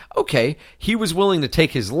 like, okay, he was willing to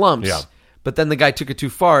take his lumps, Yeah. but then the guy took it too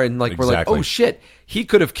far, and, like, we're like, Exactly. oh, shit, he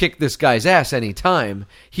could have kicked this guy's ass any time.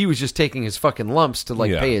 He was just taking his fucking lumps to,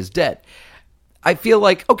 like, Yeah. pay his debt. I feel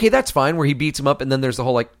like, okay, that's fine, where he beats him up, and then there's the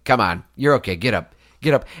whole, like, come on, you're okay, get up.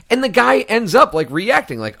 Get up. And the guy ends up like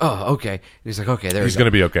reacting like, oh, okay. And he's like, okay, there He's going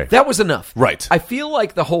to be okay. That was enough. Right. I feel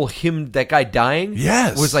like the whole that guy dying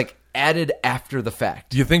Yes. was like added after the fact.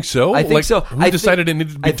 Do you think so? I think Like, so. Who decided it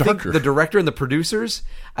needed to be I think darker? the director and the producers,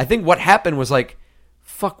 I think what happened was like,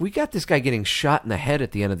 fuck, we got this guy getting shot in the head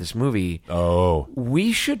at the end of this movie. Oh.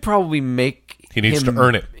 We should probably make He needs him- to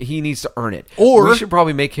earn it. He needs to earn it. Or- we should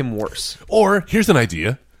probably make him worse. Or here's an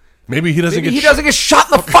idea. Maybe he doesn't Maybe get he doesn't get shot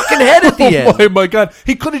in the fucking head at the end. Oh my god.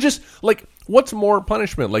 He could have just like what's more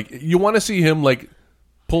punishment? Like you want to see him like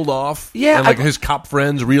pulled off Yeah, and like I- his cop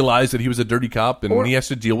friends realize that he was a dirty cop and Or- he has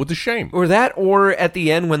to deal with the shame. Or that, or at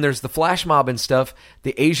the end when there's the flash mob and stuff,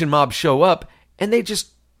 the Asian mob show up and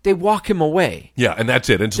they walk him away. Yeah, and that's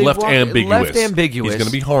it. It's They left walk- ambiguous. left ambiguous. He's going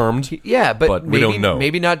to be harmed. Yeah, but we don't know.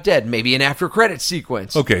 Maybe not dead. Maybe an after credit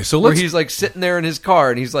sequence. Okay, so where let's- he's like sitting there in his car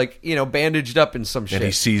and he's like, bandaged up in some shit. And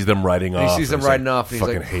he sees them riding And off. he sees them and he's riding like, off. And he's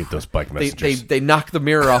fucking like, hate those bike they, messengers. they knock the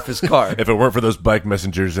mirror off his car. If it weren't for those bike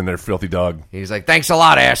messengers and their filthy dog. He's like, thanks a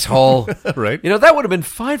lot, asshole. Right. That would have been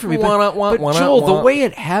fine for me. But, Wah, but wah, Joel, wah. the way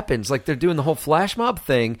it happens, like they're doing the whole flash mob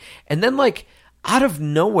thing, and then like out of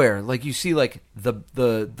nowhere, like you see like the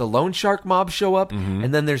loan shark mob show up, Mm-hmm.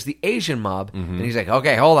 and then there's the Asian mob, and he's like,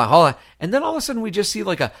 okay, hold on, and then all of a sudden we just see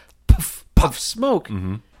like a puff of smoke.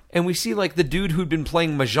 Mm-hmm. And we see like the dude who'd been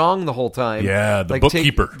playing mahjong the whole time. Yeah, the like,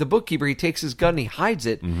 bookkeeper. The bookkeeper. He takes his gun and he hides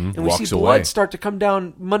it, and we walks see blood away. start to come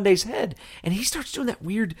down Monday's head, and he starts doing that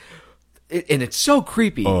weird, and it's so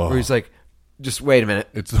creepy. Where he's like, "Just wait a minute.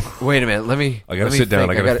 Wait a minute. Let me. I gotta let me sit down.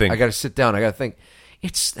 think. I gotta think. I gotta sit down. I gotta think."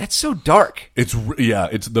 That's so dark. It's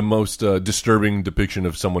the most disturbing depiction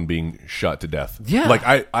of someone being shot to death. Yeah. Like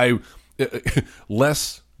I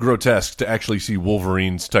less grotesque to actually see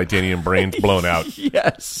Wolverine's titanium brains blown out.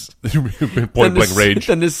 Yes. Point blank rage.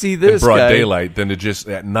 Than to see in this broad guy daylight than to just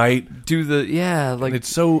at night. do the like It's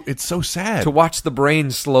so sad to watch the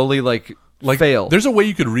brain slowly like fail. There's a way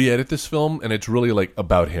you could re-edit this film, and it's really like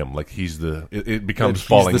about him. Like it becomes He's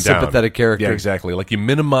falling the down. sympathetic character. Yeah, exactly. Like you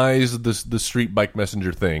minimize the street bike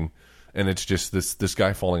messenger thing, and it's just this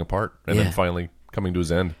guy falling apart, and Yeah. then finally coming to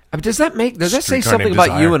his end. I mean, does that say Streetcar something Named about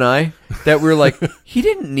Desire. you and I that we're like he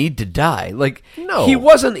didn't need to die? Like No. he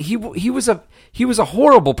wasn't. He was a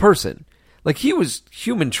horrible person. Like he was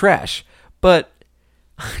human trash. But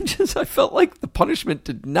I felt like the punishment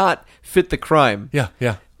did not fit the crime. Yeah.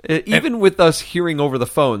 Even with us hearing over the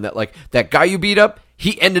phone that like that guy you beat up,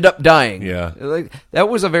 he ended up dying. Yeah. Like that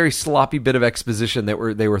was a very sloppy bit of exposition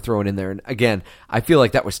that they were throwing in there. And again, I feel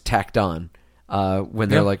like that was tacked on when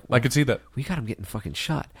they're like, I could see that. we got him getting fucking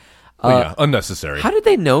shot. Yeah, unnecessary. How did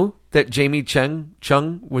they know that Jamie Chung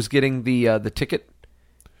was getting the ticket?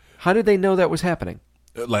 How did they know that was happening?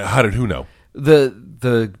 Like, how did who know?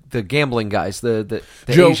 The gambling guys, the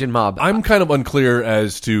Joe, Asian mob. I'm kind of unclear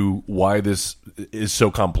as to why this is so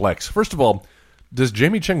complex. First of all, does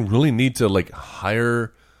Jamie Chung really need to like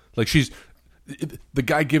hire? Like the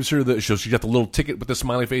guy gives her she got the little ticket with the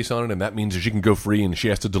smiley face on it, and that means that she can go free, and she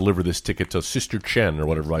has to deliver this ticket to Sister Chen or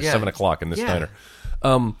whatever by 7:00 in this diner.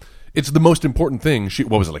 It's the most important thing.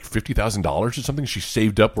 What was it, like $50,000 or something? She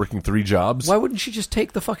saved up working 3 jobs. Why wouldn't she just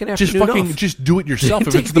take the fucking afternoon off? Just do it yourself.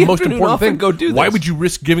 If Take it's the the most afternoon important off thing, and go do why this. would you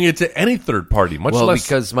risk giving it to any third party? Much Well, less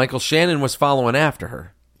because Michael Shannon was following after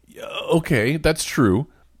her. Okay, that's true.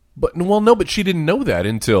 But she didn't know that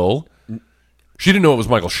until she didn't know it was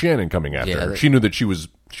Michael Shannon coming after her. She knew that she was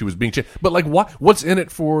she was being but like what's in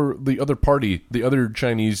it for the other party, the other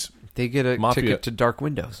Chinese? They get a Mafia. ticket to Dark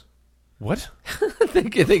Windows. What? they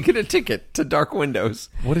get a ticket to Dark Windows.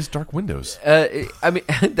 What is Dark Windows? I mean,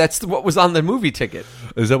 that's what was on the movie ticket.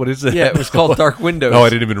 Is that what it is? Yeah, it was called Dark Windows. Oh, I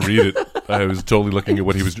didn't even read it. I was totally looking at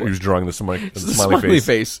what he was drawing the smiley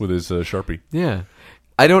face with his Sharpie. Yeah.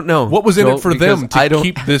 I don't know. What was in it for them to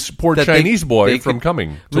keep this poor Chinese boy from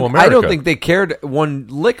coming to America? I don't think they cared one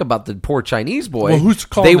lick about the poor Chinese boy. Well, who's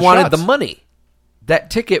calling They the wanted shots? the money.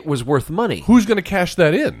 That ticket was worth money. Who's going to cash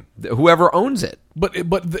that in? Whoever owns it.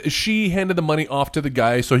 But she handed the money off to the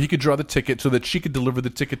guy so he could draw the ticket so that she could deliver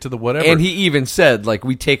the ticket to the whatever. And he even said, like,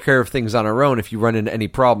 we take care of things on our own. If you run into any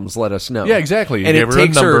problems, let us know. Yeah, exactly. And He it gave her a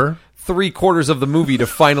takes number. her 3/4 of the movie to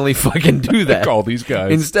finally fucking do that. Call these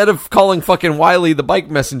guys. Instead of calling fucking Wiley the bike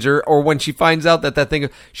messenger, or when she finds out that thing,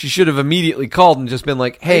 she should have immediately called and just been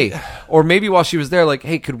like, hey, or maybe while she was there, like,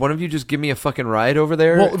 hey, could one of you just give me a fucking ride over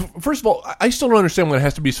there? Well, first of all, I still don't understand why it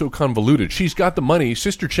has to be so convoluted. She's got the money.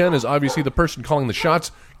 Sister Chen is obviously the person calling the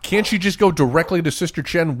shots. Can't she just go directly to Sister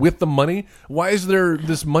Chen with the money? Why is there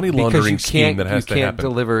this money laundering scheme that has to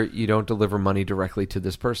happen? You don't deliver money directly to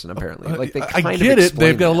this person, apparently. Like they I kind get of it.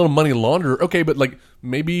 They've got that. a little money launderer. Okay, but like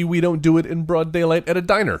maybe we don't do it in broad daylight at a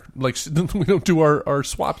diner. Like we don't do our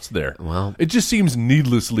swaps there. Well, it just seems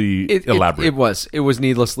needlessly elaborate. It was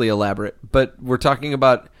needlessly elaborate. But we're talking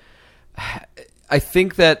about. I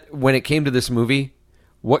think that when it came to this movie,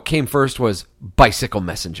 what came first was bicycle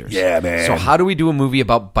messengers. Yeah, man. So how do we do a movie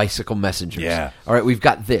about bicycle messengers? Yeah. All right, we've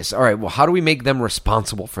got this. All right, well, how do we make them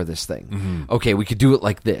responsible for this thing? Mm-hmm. Okay, we could do it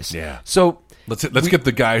like this. Yeah. So Let's get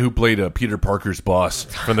the guy who played Peter Parker's boss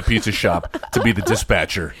from the pizza shop to be the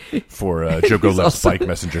dispatcher for JoGoLev's bike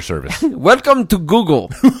messenger service. welcome to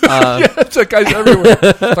Google. Yeah, it's that guy's everywhere.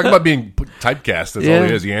 Talk about being typecast. That's all Yeah.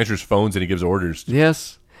 he is. He answers phones and he gives orders.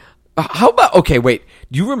 Yes. How about, okay, wait.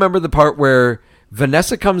 Do you remember the part where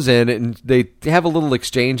Vanessa comes in and they have a little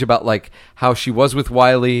exchange about like how she was with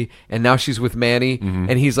Wiley and now she's with Manny,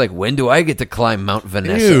 and he's like, when do I get to climb Mount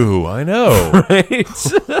Vanessa? Ew, I know. Right?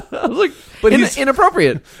 I was like, But but he's-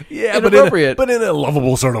 inappropriate. Yeah, Inappropriate. but in a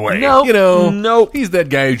lovable sort of way. No, you know, no. He's that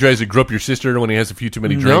guy who tries to grope your sister when he has a few too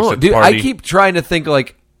many drinks No, at the dude, party. I keep trying to think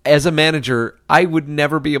like, as a manager, I would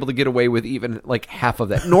never be able to get away with even like half of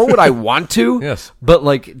that. Nor would I want to. Yes. But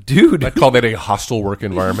like, dude. I'd call that a hostile work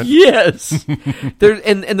environment. Yes.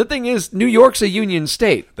 And the thing is, New York's a union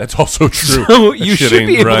state. That's also true. So That you shit should ain't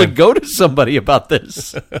be able to right. go to somebody about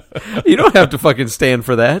this. You don't have to fucking stand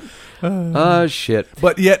for that. Shit.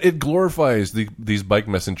 But yet it glorifies these bike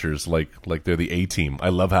messengers like they're the A-team. I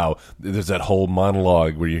love how there's that whole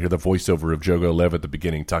monologue where you hear the voiceover of JoGoLev at the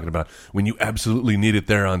beginning talking about when you absolutely need it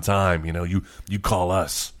there on time. You know, you call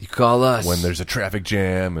us. You call us. When there's a traffic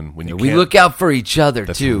jam and when you We can't. look out for each other,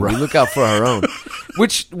 too. right. We look out for our own.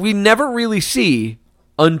 Which we never really see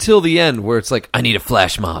until the end where it's like, I need a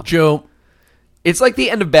flash mob. Joe, It's like the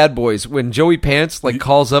end of Bad Boys when Joey Pants like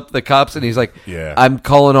calls up the cops and he's like, Yeah. I'm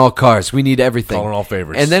calling all cars. We need everything. Calling all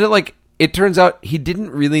favors. And then it turns out he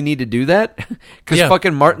didn't really need to do that because Yeah.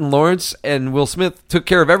 fucking Martin Lawrence and Will Smith took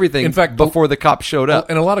care of everything In fact, before the cops showed up.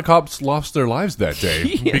 and a lot of cops lost their lives that day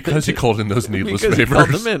Yeah, because he called in those needless because he favors.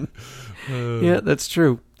 called them in. Yeah, that's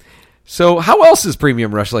true. So how else is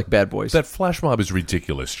Premium Rush like Bad Boys? That flash mob is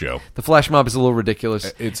ridiculous, Joe. The flash mob is a little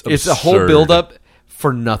ridiculous. It's a whole absurd. build-up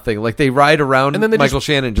for nothing. Like they ride around And then they Michael just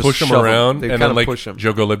Shannon, just push him shove around, They and kind then of like push him.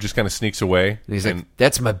 JoGoLev just kind of sneaks away. And he's like,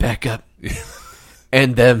 "That's my backup."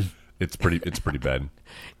 And them. It's pretty bad.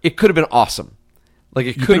 It could have been awesome. Like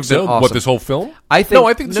it You could think have been so? awesome. What, this whole film? I think. No,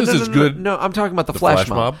 I think this no, is no, as no, good. No, I'm talking about the Flash flash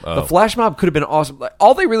mob. mob? Oh. The flash mob could have been awesome. Like,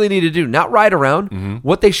 all they really needed to do, not ride around. Mm-hmm.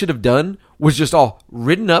 What they should have done was just all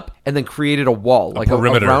ridden up and then created a wall, like a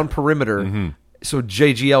perimeter. round perimeter, so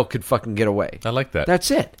JGL could fucking get away. I like that. That's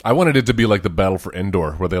it. I wanted it to be like the Battle for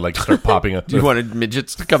Endor, where they like start popping up, You wanted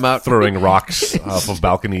midgets to come out throwing rocks off of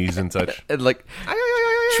balconies and such. and like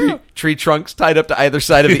tree trunks tied up to either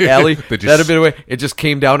side of the alley. They just That'd have been away. It just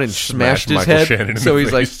came down and smashed his Michael head. Shannon in So the he's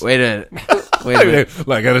face. like, wait a minute. Wait a minute.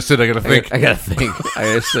 Like, I gotta sit. I gotta think. I gotta think. I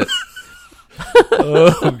gotta sit.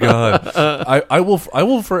 Oh God, I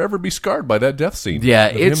will forever be scarred by that death scene. Yeah,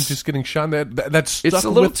 Of him it's- just getting shot. That's stuck It's a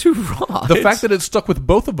little with too raw. the fact that it stuck with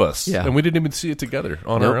both of us, Yeah. and we didn't even see it together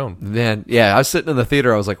on our own. Man, yeah, I was sitting in the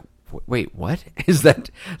theater. I was like, wait, what is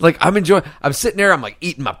that? Like, I'm sitting there. I'm like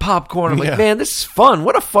eating my popcorn. I'm like, Yeah. man, this is fun.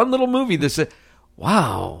 What a fun little movie this is.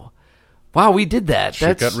 Wow, we did that.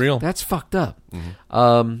 Shit That's got real. That's fucked up.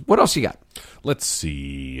 What else you got? Let's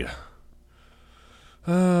see.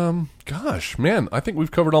 Gosh, man, I think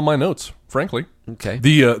we've covered all my notes. Frankly, Okay.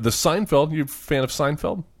 The Seinfeld. You a fan of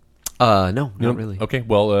Seinfeld? No, not You know- really. Okay,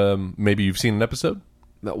 well, maybe you've seen an episode.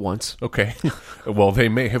 Once. Okay. Well, they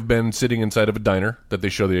may have been sitting inside of a diner that they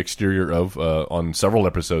show the exterior of on several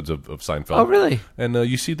episodes of Seinfeld. Oh, really? And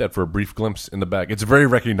you see that for a brief glimpse in the back. It's very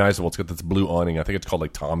recognizable. It's got this blue awning. I think it's called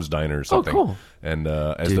like Tom's Diner or something. Oh, cool. And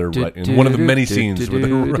as they're in one of the many scenes where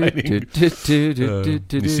they're writing, you see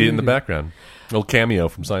it in the background. A little cameo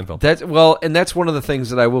from Seinfeld. That's one of the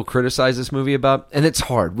things that I will criticize this movie about. And it's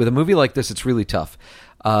hard. With a movie like this, it's really tough.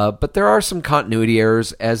 But there are some continuity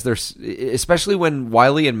errors, especially when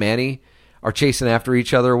Wiley and Manny are chasing after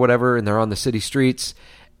each other or whatever, and they're on the city streets,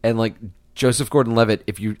 and like Joseph Gordon-Levitt,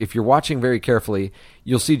 if you're watching very carefully,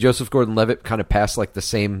 you'll see Joseph Gordon-Levitt kind of pass like the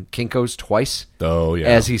same Kinko's twice. Oh yeah,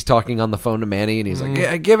 as he's talking on the phone to Manny, and he's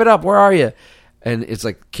like, "Give it up, where are you?" And it's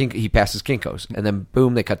like he passes Kinko's, and then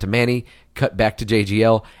boom, they cut to Manny, cut back to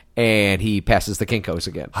JGL. And he passes the Kinko's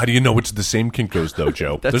again. How do you know it's the same Kinko's, though,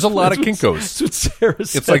 Joe? There's a lot of Kinko's. That's what Sarah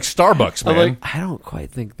said. It's like Starbucks, man. I'm like, I don't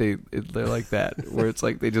quite think they're like that, where it's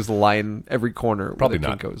like they just line every corner Probably with a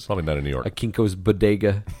not. Kinko's. Probably not in New York. A Kinko's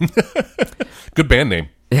Bodega. Good band name.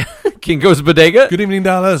 Kinko's Bodega? Good evening,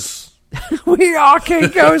 Dallas. We are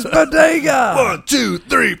Kinko's Bodega. 1, 2,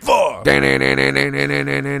 3, 4.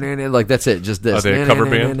 Like, that's it. Just this. Are they a cover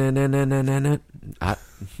band?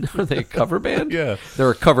 Are they a cover band? Yeah.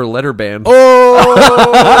 They're a cover letter band. Oh!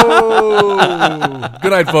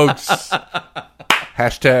 Good night, folks.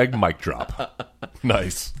 Hashtag mic drop.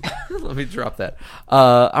 Nice. Let me drop that.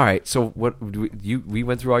 All right. So what we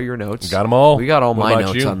went through all your notes. Got them all. We got all What my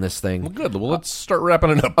about notes you? on this thing. Well, good. Well, let's start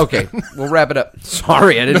wrapping it up. Okay, we'll wrap it up.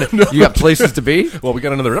 Sorry, I didn't. You got places to be? Well, we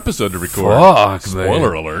got another episode to record. Fuck,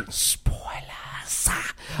 Spoiler man. alert. Spoilers.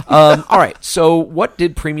 All right. So, what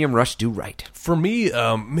did Premium Rush do right? For me,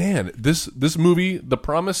 man, this movie, the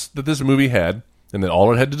promise that this movie had, and that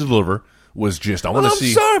all it had to deliver was just, I want to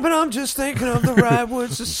see. Sorry, but I'm just thinking of the right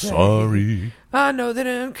words to say. Sorry. I know that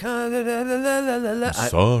I'm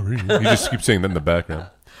Sorry. You just keep saying that in the background.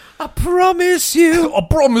 I promise you. I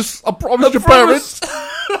promise your parents.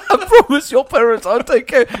 I promise your parents I'll take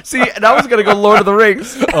care. See, and I was going to go Lord of the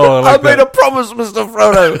Rings. Oh, I like made that. a promise, Mr.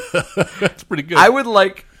 Frodo. That's pretty good. I would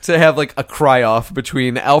like to have like a cry-off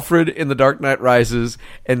between Alfred in The Dark Knight Rises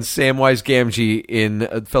and Samwise Gamgee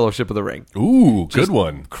in Fellowship of the Ring. Ooh, good Just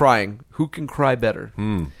one. Crying. Who can cry better?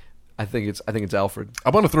 I think it's Alfred.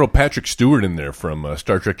 I want to throw Patrick Stewart in there from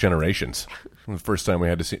Star Trek Generations. The first time we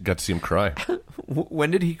got to see him cry. When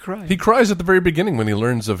did he cry? He cries at the very beginning when he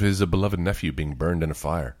learns of his beloved nephew being burned in a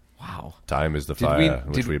fire. Wow. Time is the fire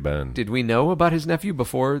in which we burn. Did we know about his nephew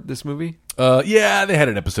before this movie? Yeah, they had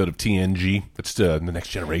an episode of TNG. It's the Next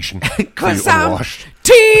Generation. Because For you I'm unwashed.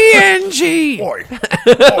 TNG! Oi.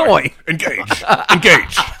 Oi. Engage.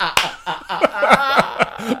 Engage.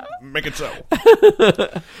 Make it so.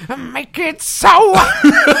 Make it so!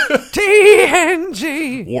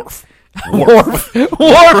 TNG! Worf. Worf!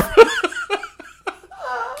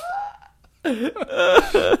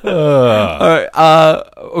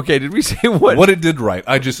 Okay, did we say what? What it did right.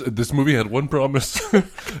 This movie had one promise, and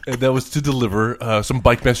that was to deliver some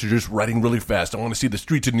bike messengers riding really fast. I want to see the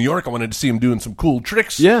streets of New York. I wanted to see them doing some cool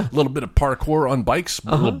tricks. Yeah. A little bit of parkour on bikes,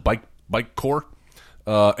 a little bike core.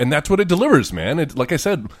 And that's what it delivers, man. Like I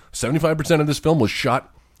said, 75% of this film was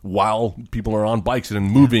shot while people are on bikes and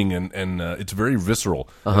moving, and it's very visceral,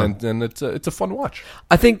 and it's a fun watch.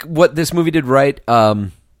 I think what this movie did right,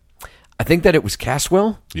 I think that it was cast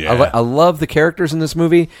well. Yeah. I love the characters in this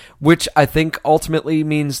movie, which I think ultimately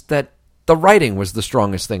means that the writing was the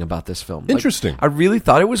strongest thing about this film. Interesting. I really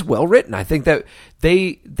thought it was well written. I think that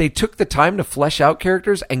they took the time to flesh out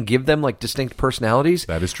characters and give them like distinct personalities.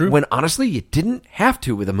 That is true. When honestly, you didn't have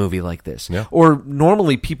to with a movie like this. Yeah. Or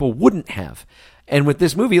normally people wouldn't have. And with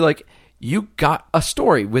this movie, like, you got a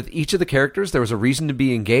story with each of the characters. There was a reason to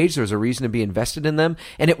be engaged. There was a reason to be invested in them.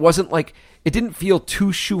 And it wasn't like, it didn't feel too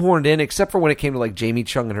shoehorned in, except for when it came to like Jamie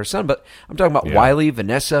Chung and her son. But I'm talking about Wiley,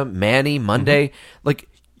 Vanessa, Manny, Monday. Like,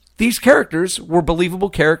 these characters were believable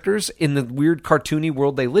characters in the weird cartoony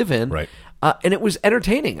world they live in. Right. And it was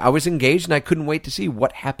entertaining. I was engaged and I couldn't wait to see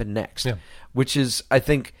what happened next. Yeah. Which is, I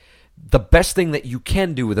think, the best thing that you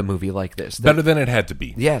can do with a movie like this. Better than it had to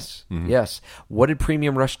be. Yes, yes. What did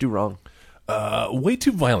Premium Rush do wrong? Way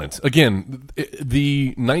too violent. Again, the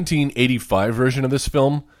 1985 version of this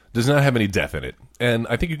film does not have any death in it. And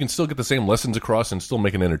I think you can still get the same lessons across and still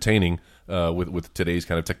make it entertaining with today's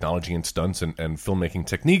kind of technology and stunts and filmmaking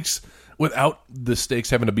techniques without the stakes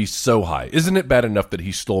having to be so high. Isn't it bad enough that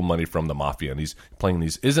he stole money from the mafia and he's playing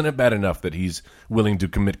these? Isn't it bad enough that he's willing to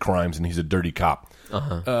commit crimes and he's a dirty cop?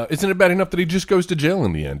 Isn't it bad enough that he just goes to jail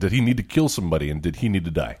in the end? Did he need to kill somebody and did he need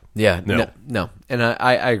to die? Yeah, No. And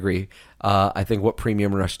I agree. I think what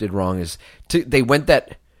Premium Rush did wrong is they went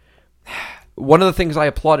that. one of the things I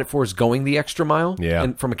applaud it for is going the extra mile. Yeah.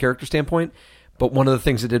 And from a character standpoint. But one of the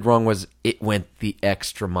things it did wrong was it went the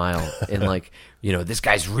extra mile. And like, this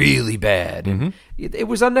guy's really bad. And it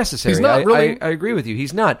was unnecessary. He's not really. I agree with you.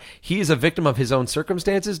 He's not. He is a victim of his own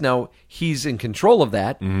circumstances. Now, he's in control of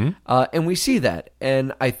that. And we see that.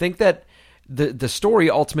 And I think that the story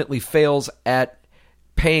ultimately fails at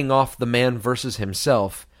paying off the man versus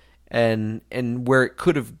himself. And where it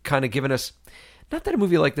could have kind of given us... Not that a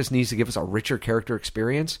movie like this needs to give us a richer character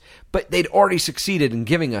experience, but they'd already succeeded in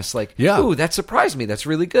giving us like, ooh, that surprised me. That's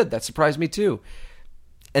really good. That surprised me too.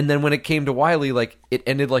 And then when it came to Wiley, like it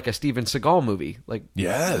ended like a Steven Seagal movie. Like,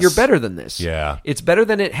 yes, you're better than this. Yeah. It's better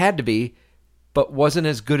than it had to be, but wasn't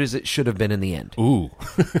as good as it should have been in the end. Ooh,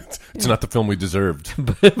 it's not the film we deserved.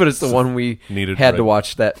 But it's the one we had to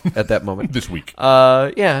watch at that moment. This week.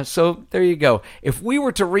 Yeah, so there you go. If we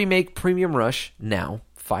were to remake Premium Rush now,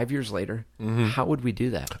 5 years later, how would we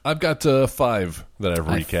do that? I've got 5 that I've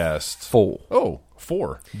recast. 4. Oh,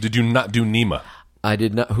 4. Did you not do Nima? I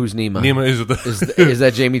did not. Who's Nima? Nima is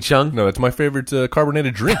that Jamie Chung? No, it's my favorite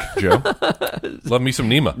carbonated drink, Joe. Love me some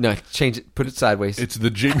Nima. No, change it. Put it sideways. It's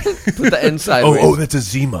the Jamie. Put the end sideways. Oh, that's a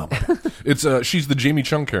Zima. It's she's the Jamie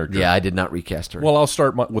Chung character. Yeah, I did not recast her. Well, I'll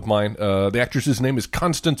start with mine. The actress's name is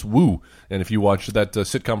Constance Wu, and if you watch that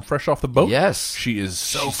sitcom Fresh Off the Boat, yes, she is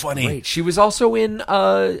she's funny. Great. She was also in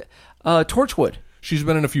Torchwood. She's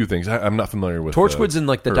been in a few things. I'm not familiar with Torchwood's in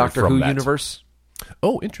like the Doctor Who universe.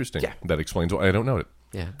 Oh, interesting. Yeah. That explains why I don't know it.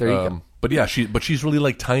 Yeah, there you go. But yeah, she's really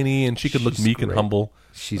like tiny, and she could look meek and humble.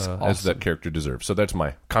 She's awesome. As that character deserves. So that's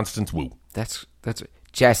my Constance Wu. That's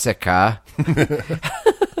Jessica. Who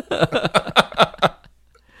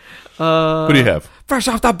do you have? Fresh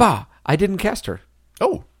off the bar. I didn't cast her.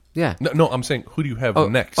 Oh. Yeah. No, I'm saying who do you have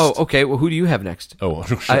next? Oh, okay. Well, who do you have next? Oh,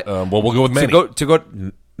 well, we'll go with Manny. To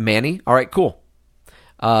go Manny. All right, cool.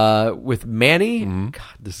 With Manny, God,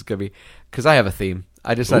 this is gonna be because I have a theme.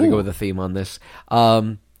 I decided to go with a theme on this.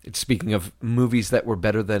 It's speaking of movies that were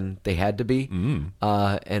better than they had to be,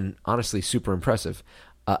 and honestly, super impressive.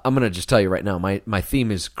 I'm gonna just tell you right now, my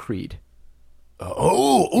theme is Creed. I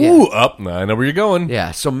know where you're going.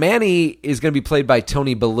 Yeah, so Manny is going to be played by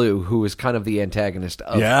Tony Bellew, who is kind of the antagonist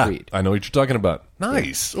of Creed. I know what you're talking about.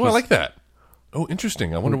 Nice. Yeah. Oh, I like that. Oh,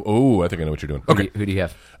 interesting. I wonder. I think I know what you're doing. Okay, who do you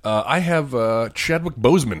have? I have Chadwick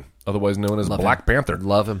Boseman, otherwise known as Black Panther.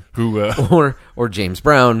 Love him. Who or James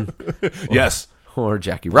Brown? Yes. Or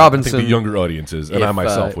Jackie Robinson. I think the younger audiences, and I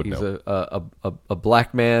myself would know. He's a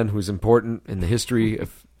black man who's important in the history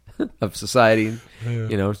of society,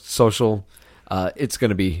 social. It's going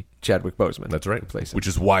to be Chadwick Boseman. That's right. Place him. Which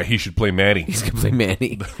is why he should play Manny. He's going to play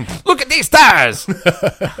Manny. Look at these stars!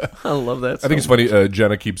 I love that. I think it's funny.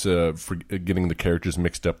 Jenna keeps getting the characters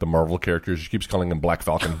mixed up, the Marvel characters. She keeps calling him Black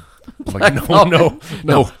Falcon. I'm like,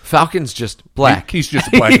 no. Falcon's just black. He's just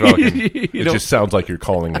a Black Falcon. It just sounds like you're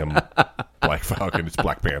calling him Black Falcon. It's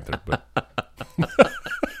Black Panther. But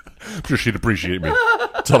I'm sure she'd appreciate me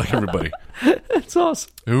telling everybody. That's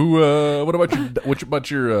awesome. What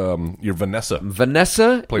about your Vanessa?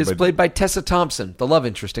 Vanessa is played by Tessa Thompson, the love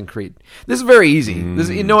interest in Creed. This is very easy.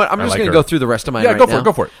 You know what? I'm just going to go through the rest of mine. Yeah, go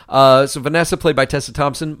for it. So Vanessa played by Tessa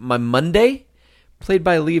Thompson. My Monday played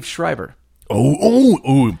by Liev Schreiber.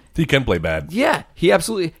 Oh, he can play bad. Yeah, he has.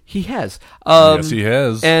 Yes, he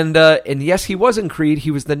has. And yes, he was in Creed.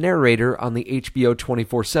 He was the narrator on the HBO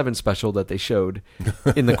 24/7 special that they showed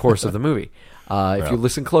in the course of the movie. If you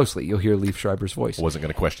listen closely, you'll hear Liev Schreiber's voice. Wasn't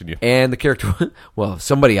going to question you. And the character, well,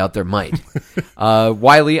 somebody out there might.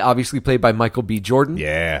 Wiley, obviously played by Michael B. Jordan.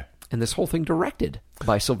 Yeah. And this whole thing directed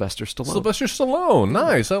by Sylvester Stallone. Sylvester Stallone.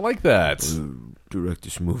 Nice. I like that. Direct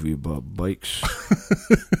this movie about bikes.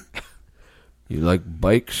 You like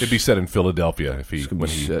bikes? It'd be set in Philadelphia if he's going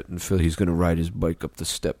to ride his bike up the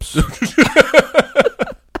steps.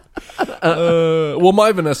 Well,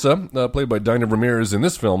 my Vanessa, played by Dinah Ramirez in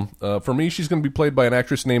this film, for me, she's going to be played by an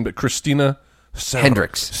actress named Christina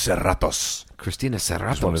Hendricks. Serratos. Christina Serratos.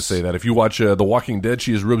 I just want to say that. If you watch The Walking Dead,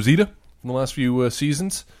 she is Rosita in the last few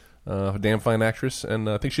seasons. A damn fine actress, and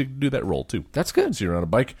I think she could do that role, too. That's good. See her on a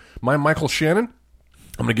bike. My Michael Shannon.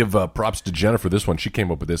 I'm going to give props to Jenna for this one. She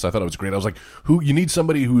came up with this. I thought it was great. I was like, you need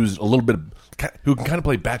somebody who's a little bit, who can kind of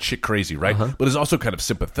play batshit crazy, right? But is also kind of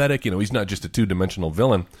sympathetic. He's not just a two-dimensional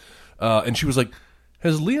villain. And she was like,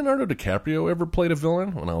 has Leonardo DiCaprio ever played a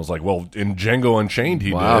villain? And I was like, well, in Django Unchained, he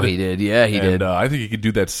did. Wow, he did. Yeah, he did. I think he could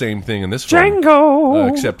do that same thing in this film.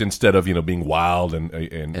 Django! Except instead of, being wild and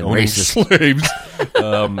owning racist slaves,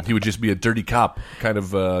 he would just be a dirty cop, kind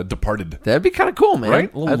of departed. That'd be kind of cool, man.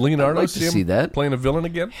 Right? Leonardo, I'd like to see that. Playing a villain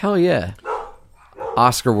again? Hell yeah.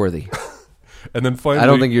 Oscar worthy. And then finally, I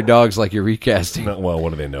don't think your dogs like your recasting. No, well,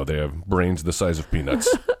 what do they know? They have brains the size of peanuts.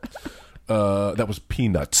 That was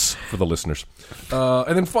peanuts for the listeners.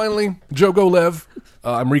 And then finally, JoGoLev.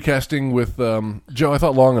 I'm recasting with Joe. I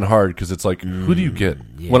thought long and hard because it's like, who do you get?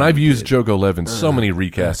 When I've used JoGoLev in so many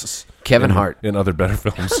recasts, Kevin Hart in other better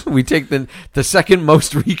films. We take the second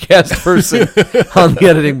most recast person on the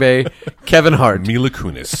editing bay, Kevin Hart. Mila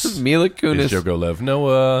Kunis. Mila Kunis. Is JoGoLev.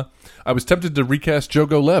 No, I was tempted to recast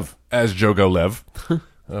JoGoLev as JoGoLev.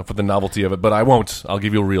 For the novelty of it, but I won't. I'll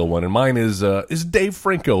give you a real one, and mine is Dave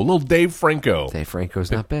Franco, little Dave Franco. Dave Franco's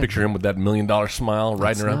not bad. Picture him with that $1 million smile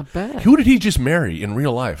riding around. Not bad. Who did he just marry in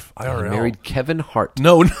real life? IRL. He married Kevin Hart.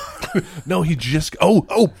 No, he just.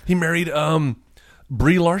 He married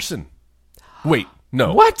Brie Larson. Wait,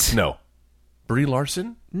 no. What? No, Brie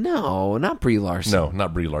Larson? No, not Brie Larson. No,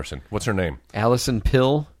 not Brie Larson. What's her name? Allison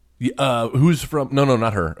Pill. Who's from? No,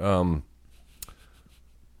 not her.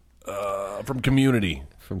 From Community.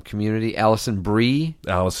 From Community, Allison Brie.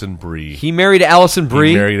 Allison Brie. He married Allison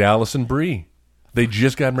Brie. He married Allison Brie. They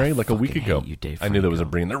just got married like a week ago. Hate you, Dave I knew there was a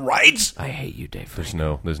Franco. Brie in there. Right? I hate you, Dave. There's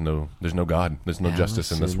no God. There's no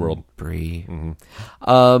justice in this world. Brie.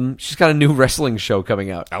 Mm-hmm. She's got a new wrestling show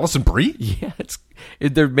coming out. Allison Brie? Yeah,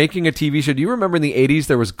 they're making a TV show. Do you remember in the 80s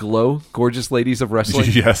there was Glow, Gorgeous Ladies of Wrestling?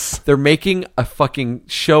 Yes. They're making a fucking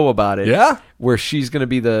show about it. Yeah? Where she's going to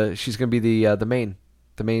be the main.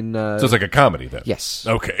 The main. So it's like a comedy then? Yes.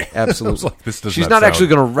 Okay. Absolutely. I was like, this does She's not not actually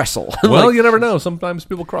sound- going to wrestle. Well, Like, you never know. Sometimes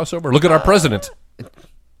people cross over. Look at our president.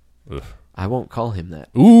 Ugh. I won't call him that.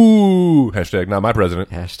 Ooh. Hashtag not my president.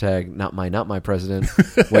 Hashtag not my president.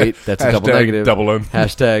 Wait, that's a double Hashtag negative. double N.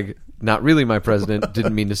 Hashtag not really my president.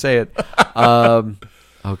 Didn't mean to say it.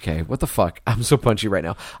 Okay, what the fuck? I'm so punchy right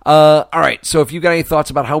now. All right, so if you got any thoughts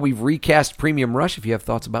about how we've recast Premium Rush, if you have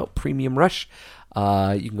thoughts about Premium Rush,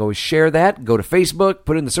 you can always share that. Go to Facebook,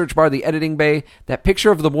 put in the search bar the editing bay. That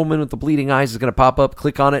picture of the woman with the bleeding eyes is going to pop up.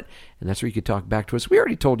 Click on it, and that's where you can talk back to us. We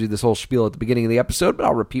already told you this whole spiel at the beginning of the episode, but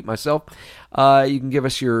I'll repeat myself. You can give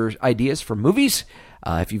us your ideas for movies.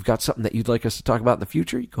 If you've got something that you'd like us to talk about in the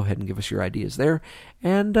future, you go ahead and give us your ideas there.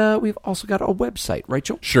 And we've also got a website, right,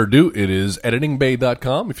 Joe? Sure do. It is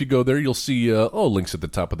editingbay.com. If you go there, you'll see links at the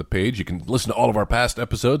top of the page. You can listen to all of our past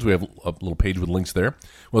episodes. We have a little page with links there.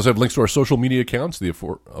 We also have links to our social media accounts, the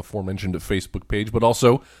aforementioned Facebook page, but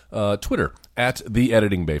also Twitter, at The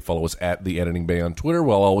Editing Bay. Follow us at The Editing Bay on Twitter.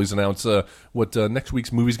 We'll always announce what next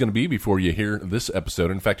week's movie is going to be before you hear this episode.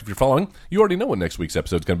 In fact, if you're following, you already know what next week's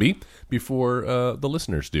episode is going to be before the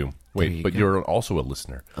listeners do. Wait, but you're also a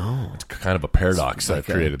listener. Oh. It's kind of a paradox that I've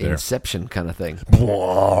created there. Inception kind of thing.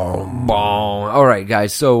 All right,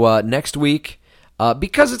 guys. So next week,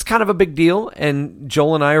 because it's kind of a big deal, and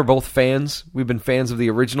Joel and I are both fans. We've been fans of the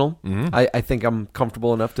original. Mm-hmm. I think I'm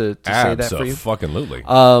comfortable enough to say that for you. Absolutely.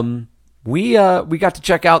 We got to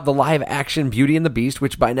check out the live action Beauty and the Beast,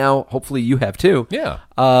 which by now hopefully you have too. Yeah.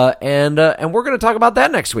 And we're going to talk about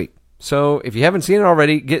that next week. So if you haven't seen it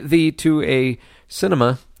already, get thee to a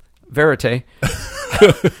cinema verite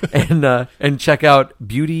and check out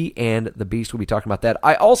Beauty and the Beast. We'll be talking about that.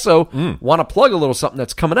 I also want to plug a little something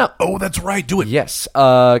that's coming up. Oh, that's right. Do it. Yes.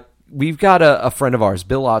 We've got a friend of ours,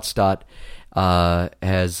 Bill Ottstadt,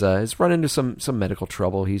 has run into some medical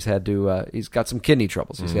trouble. He's got some kidney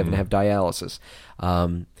troubles. He's having to have dialysis.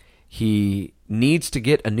 He needs to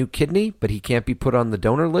get a new kidney, but he can't be put on the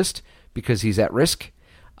donor list because he's at risk.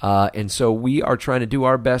 And so we are trying to do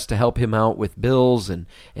our best to help him out with bills and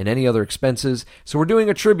any other expenses. So we're doing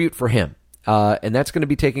a tribute for him. And that's going to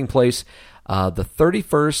be taking place the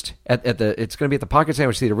 31st it's going to be at the Pocket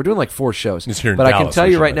Sandwich Theater. We're doing like 4 shows. It's here in but Dallas, I can tell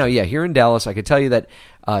you right now, here in Dallas, I can tell you that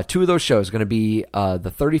 2 of those shows are going to be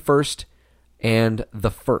the 31st and the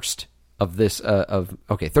 1st of this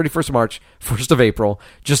 31st of March, 1st of April,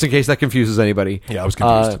 just in case that confuses anybody. Yeah, I was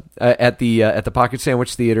confused. At the Pocket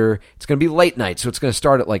Sandwich Theater. It's going to be late night, so it's going to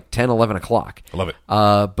start at like 10, 11 o'clock. I love it.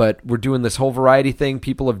 But we're doing this whole variety thing.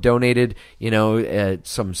 People have donated,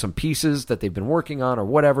 some pieces that they've been working on or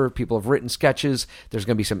whatever. People have written sketches. There's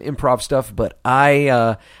going to be some improv stuff. But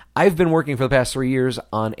I've been working for the past 3 years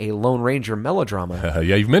on a Lone Ranger melodrama.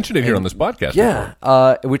 Yeah, you've mentioned it here on this podcast.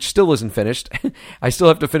 Yeah, which still isn't finished. I still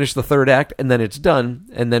have to finish the 3rd act, and then it's done,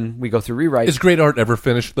 and then we go through rewrites. Is great art ever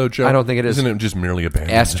finished, though, Joe? I don't think it is. Isn't it just merely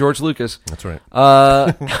abandoned? Ask George Lucas. That's right.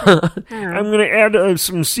 I'm going to add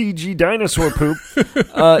some CG dinosaur poop.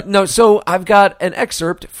 No, so I've got an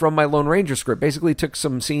excerpt from my Lone Ranger script. Basically took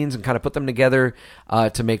some scenes and kind of put them together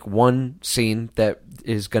to make one scene that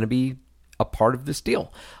is going to be a part of this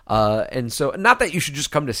deal. And so, not that you should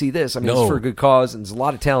just come to see this. I mean, it's for a good cause, and there's a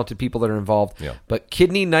lot of talented people that are involved. Yeah. But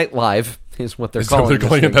Kidney Night Live is what they're Is that what calling they're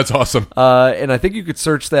calling this it? That's awesome. And I think you could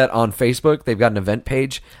search that on Facebook. They've got an event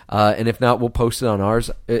page. And if not, we'll post it on ours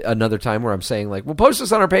another time where I'm saying, like, we'll post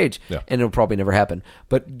this on our page. Yeah. And it'll probably never happen.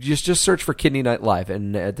 But just search for Kidney Night Live.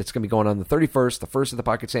 And that's going to be going on the 31st, the first at the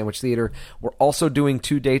Pocket Sandwich Theater. We're also doing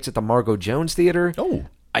 2 dates at the Margot Jones Theater. Oh.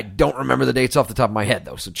 I don't remember the dates off the top of my head,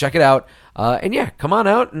 though. So check it out. And yeah, come on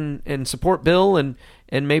out and support Bill and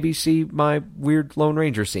maybe see my weird Lone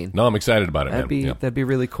Ranger scene. No, I'm excited about it, man. That'd be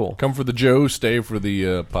really cool. Come for the Joe, stay for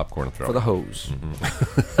the popcorn throw. For the hose.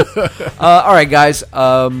 All right, guys.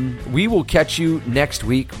 We will catch you next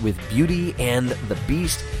week with Beauty and the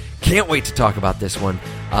Beast. Can't wait to talk about this one.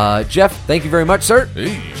 Jeff, thank you very much, sir.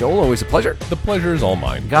 Hey. Joel, always a pleasure. The pleasure is all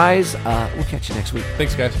mine. Guys, we'll catch you next week.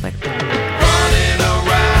 Thanks, guys. Thanks. Running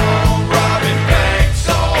around, robbing banks,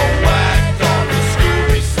 all whacked on the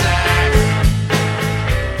Scooby Snacks.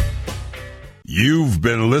 You've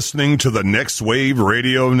been listening to the Next Wave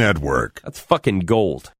Radio Network. That's fucking gold.